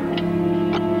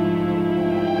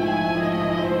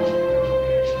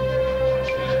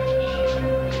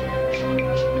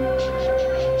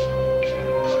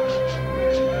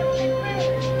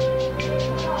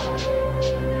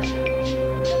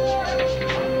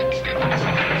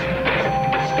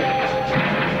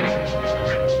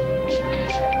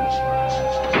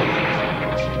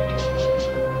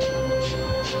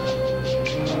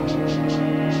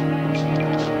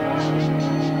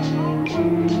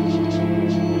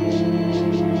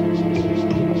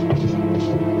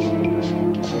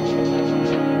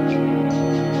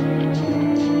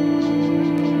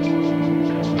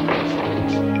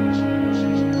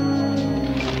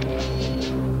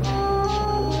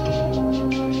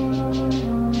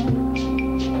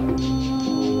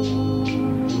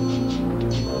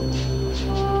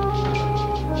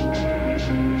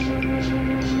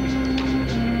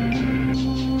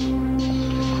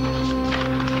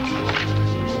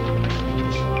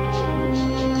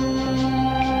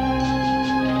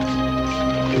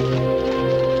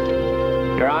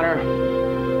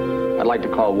 I'd like to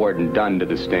call Warden Dunn to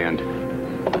the stand.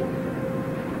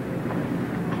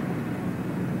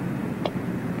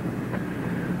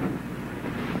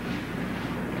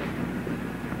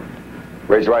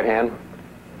 Raise your right hand.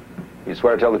 You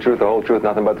swear to tell the truth, the whole truth,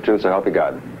 nothing but the truth, so help you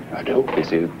God. I do. Be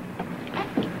seated.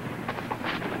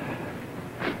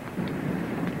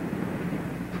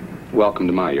 Welcome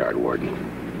to my yard, Warden.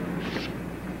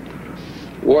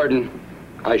 Warden,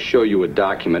 I show you a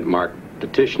document marked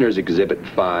Petitioner's Exhibit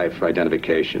 5 for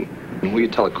identification. Will you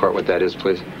tell the court what that is,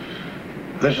 please?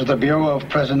 This is the Bureau of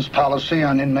Prisons policy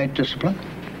on inmate discipline.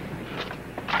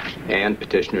 And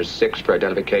Petitioner's 6 for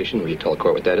identification. Will you tell the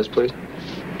court what that is, please?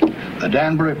 The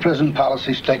Danbury Prison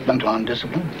Policy Statement on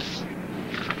Discipline.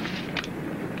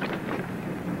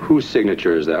 Whose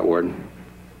signature is that, Warden?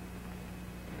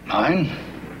 Mine.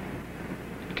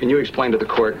 Can you explain to the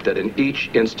court that in each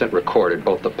instant recorded,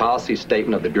 both the policy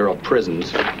statement of the Bureau of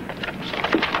Prisons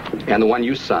and the one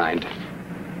you signed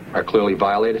are clearly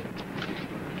violated?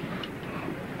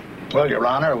 Well, Your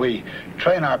Honor, we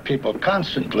train our people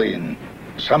constantly, and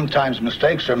sometimes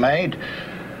mistakes are made.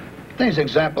 These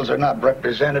examples are not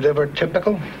representative or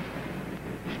typical.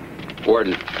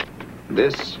 Warden,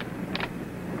 this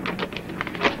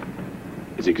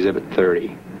is Exhibit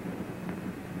 30.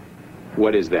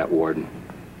 What is that, Warden?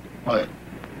 What?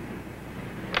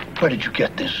 Where did you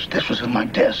get this? This was in my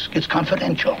desk. It's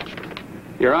confidential.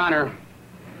 Your Honor,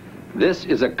 this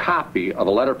is a copy of a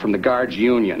letter from the Guards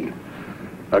Union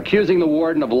accusing the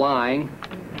warden of lying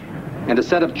and a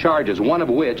set of charges, one of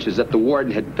which is that the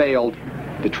warden had failed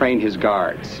to train his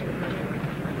guards.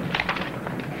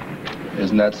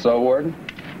 Isn't that so, Warden?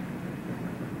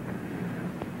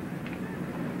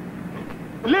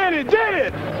 Liddy did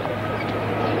it!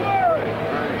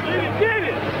 Liddy did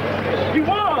it! He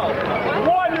won! The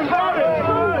warden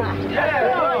voted! Yeah!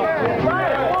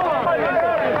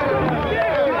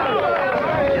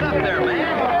 Get up there, man!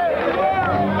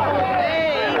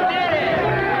 Hey, he did it!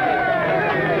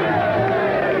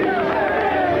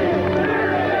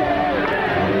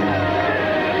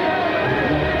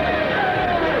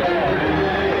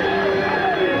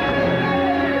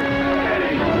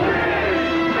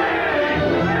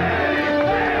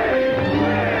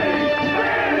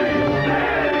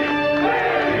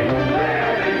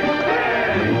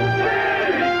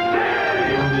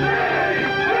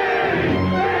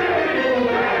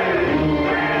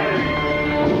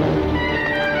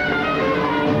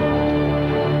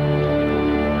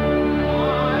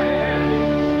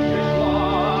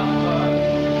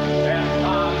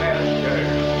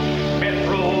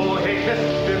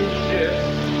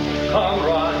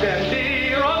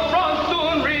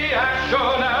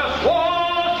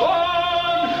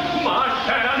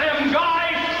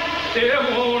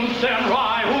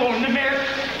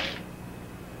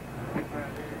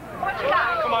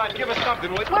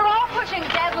 We're all pushing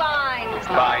deadlines.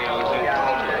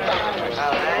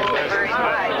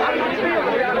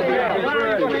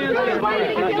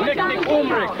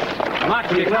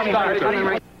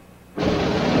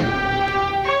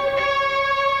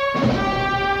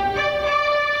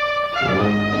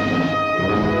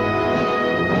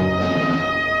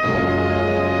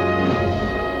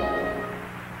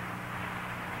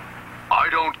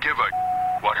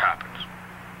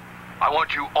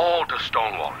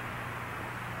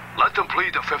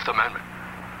 the Fifth Amendment.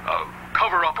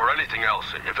 Cover up or anything else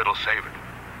if it'll save it.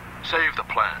 Save the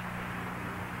plan.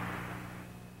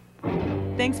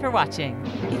 Thanks for watching.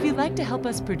 If you'd like to help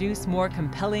us produce more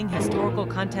compelling historical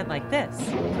content like this,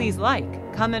 please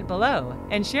like, comment below,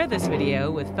 and share this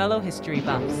video with fellow history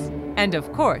buffs. And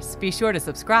of course, be sure to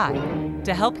subscribe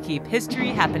to help keep history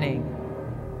happening.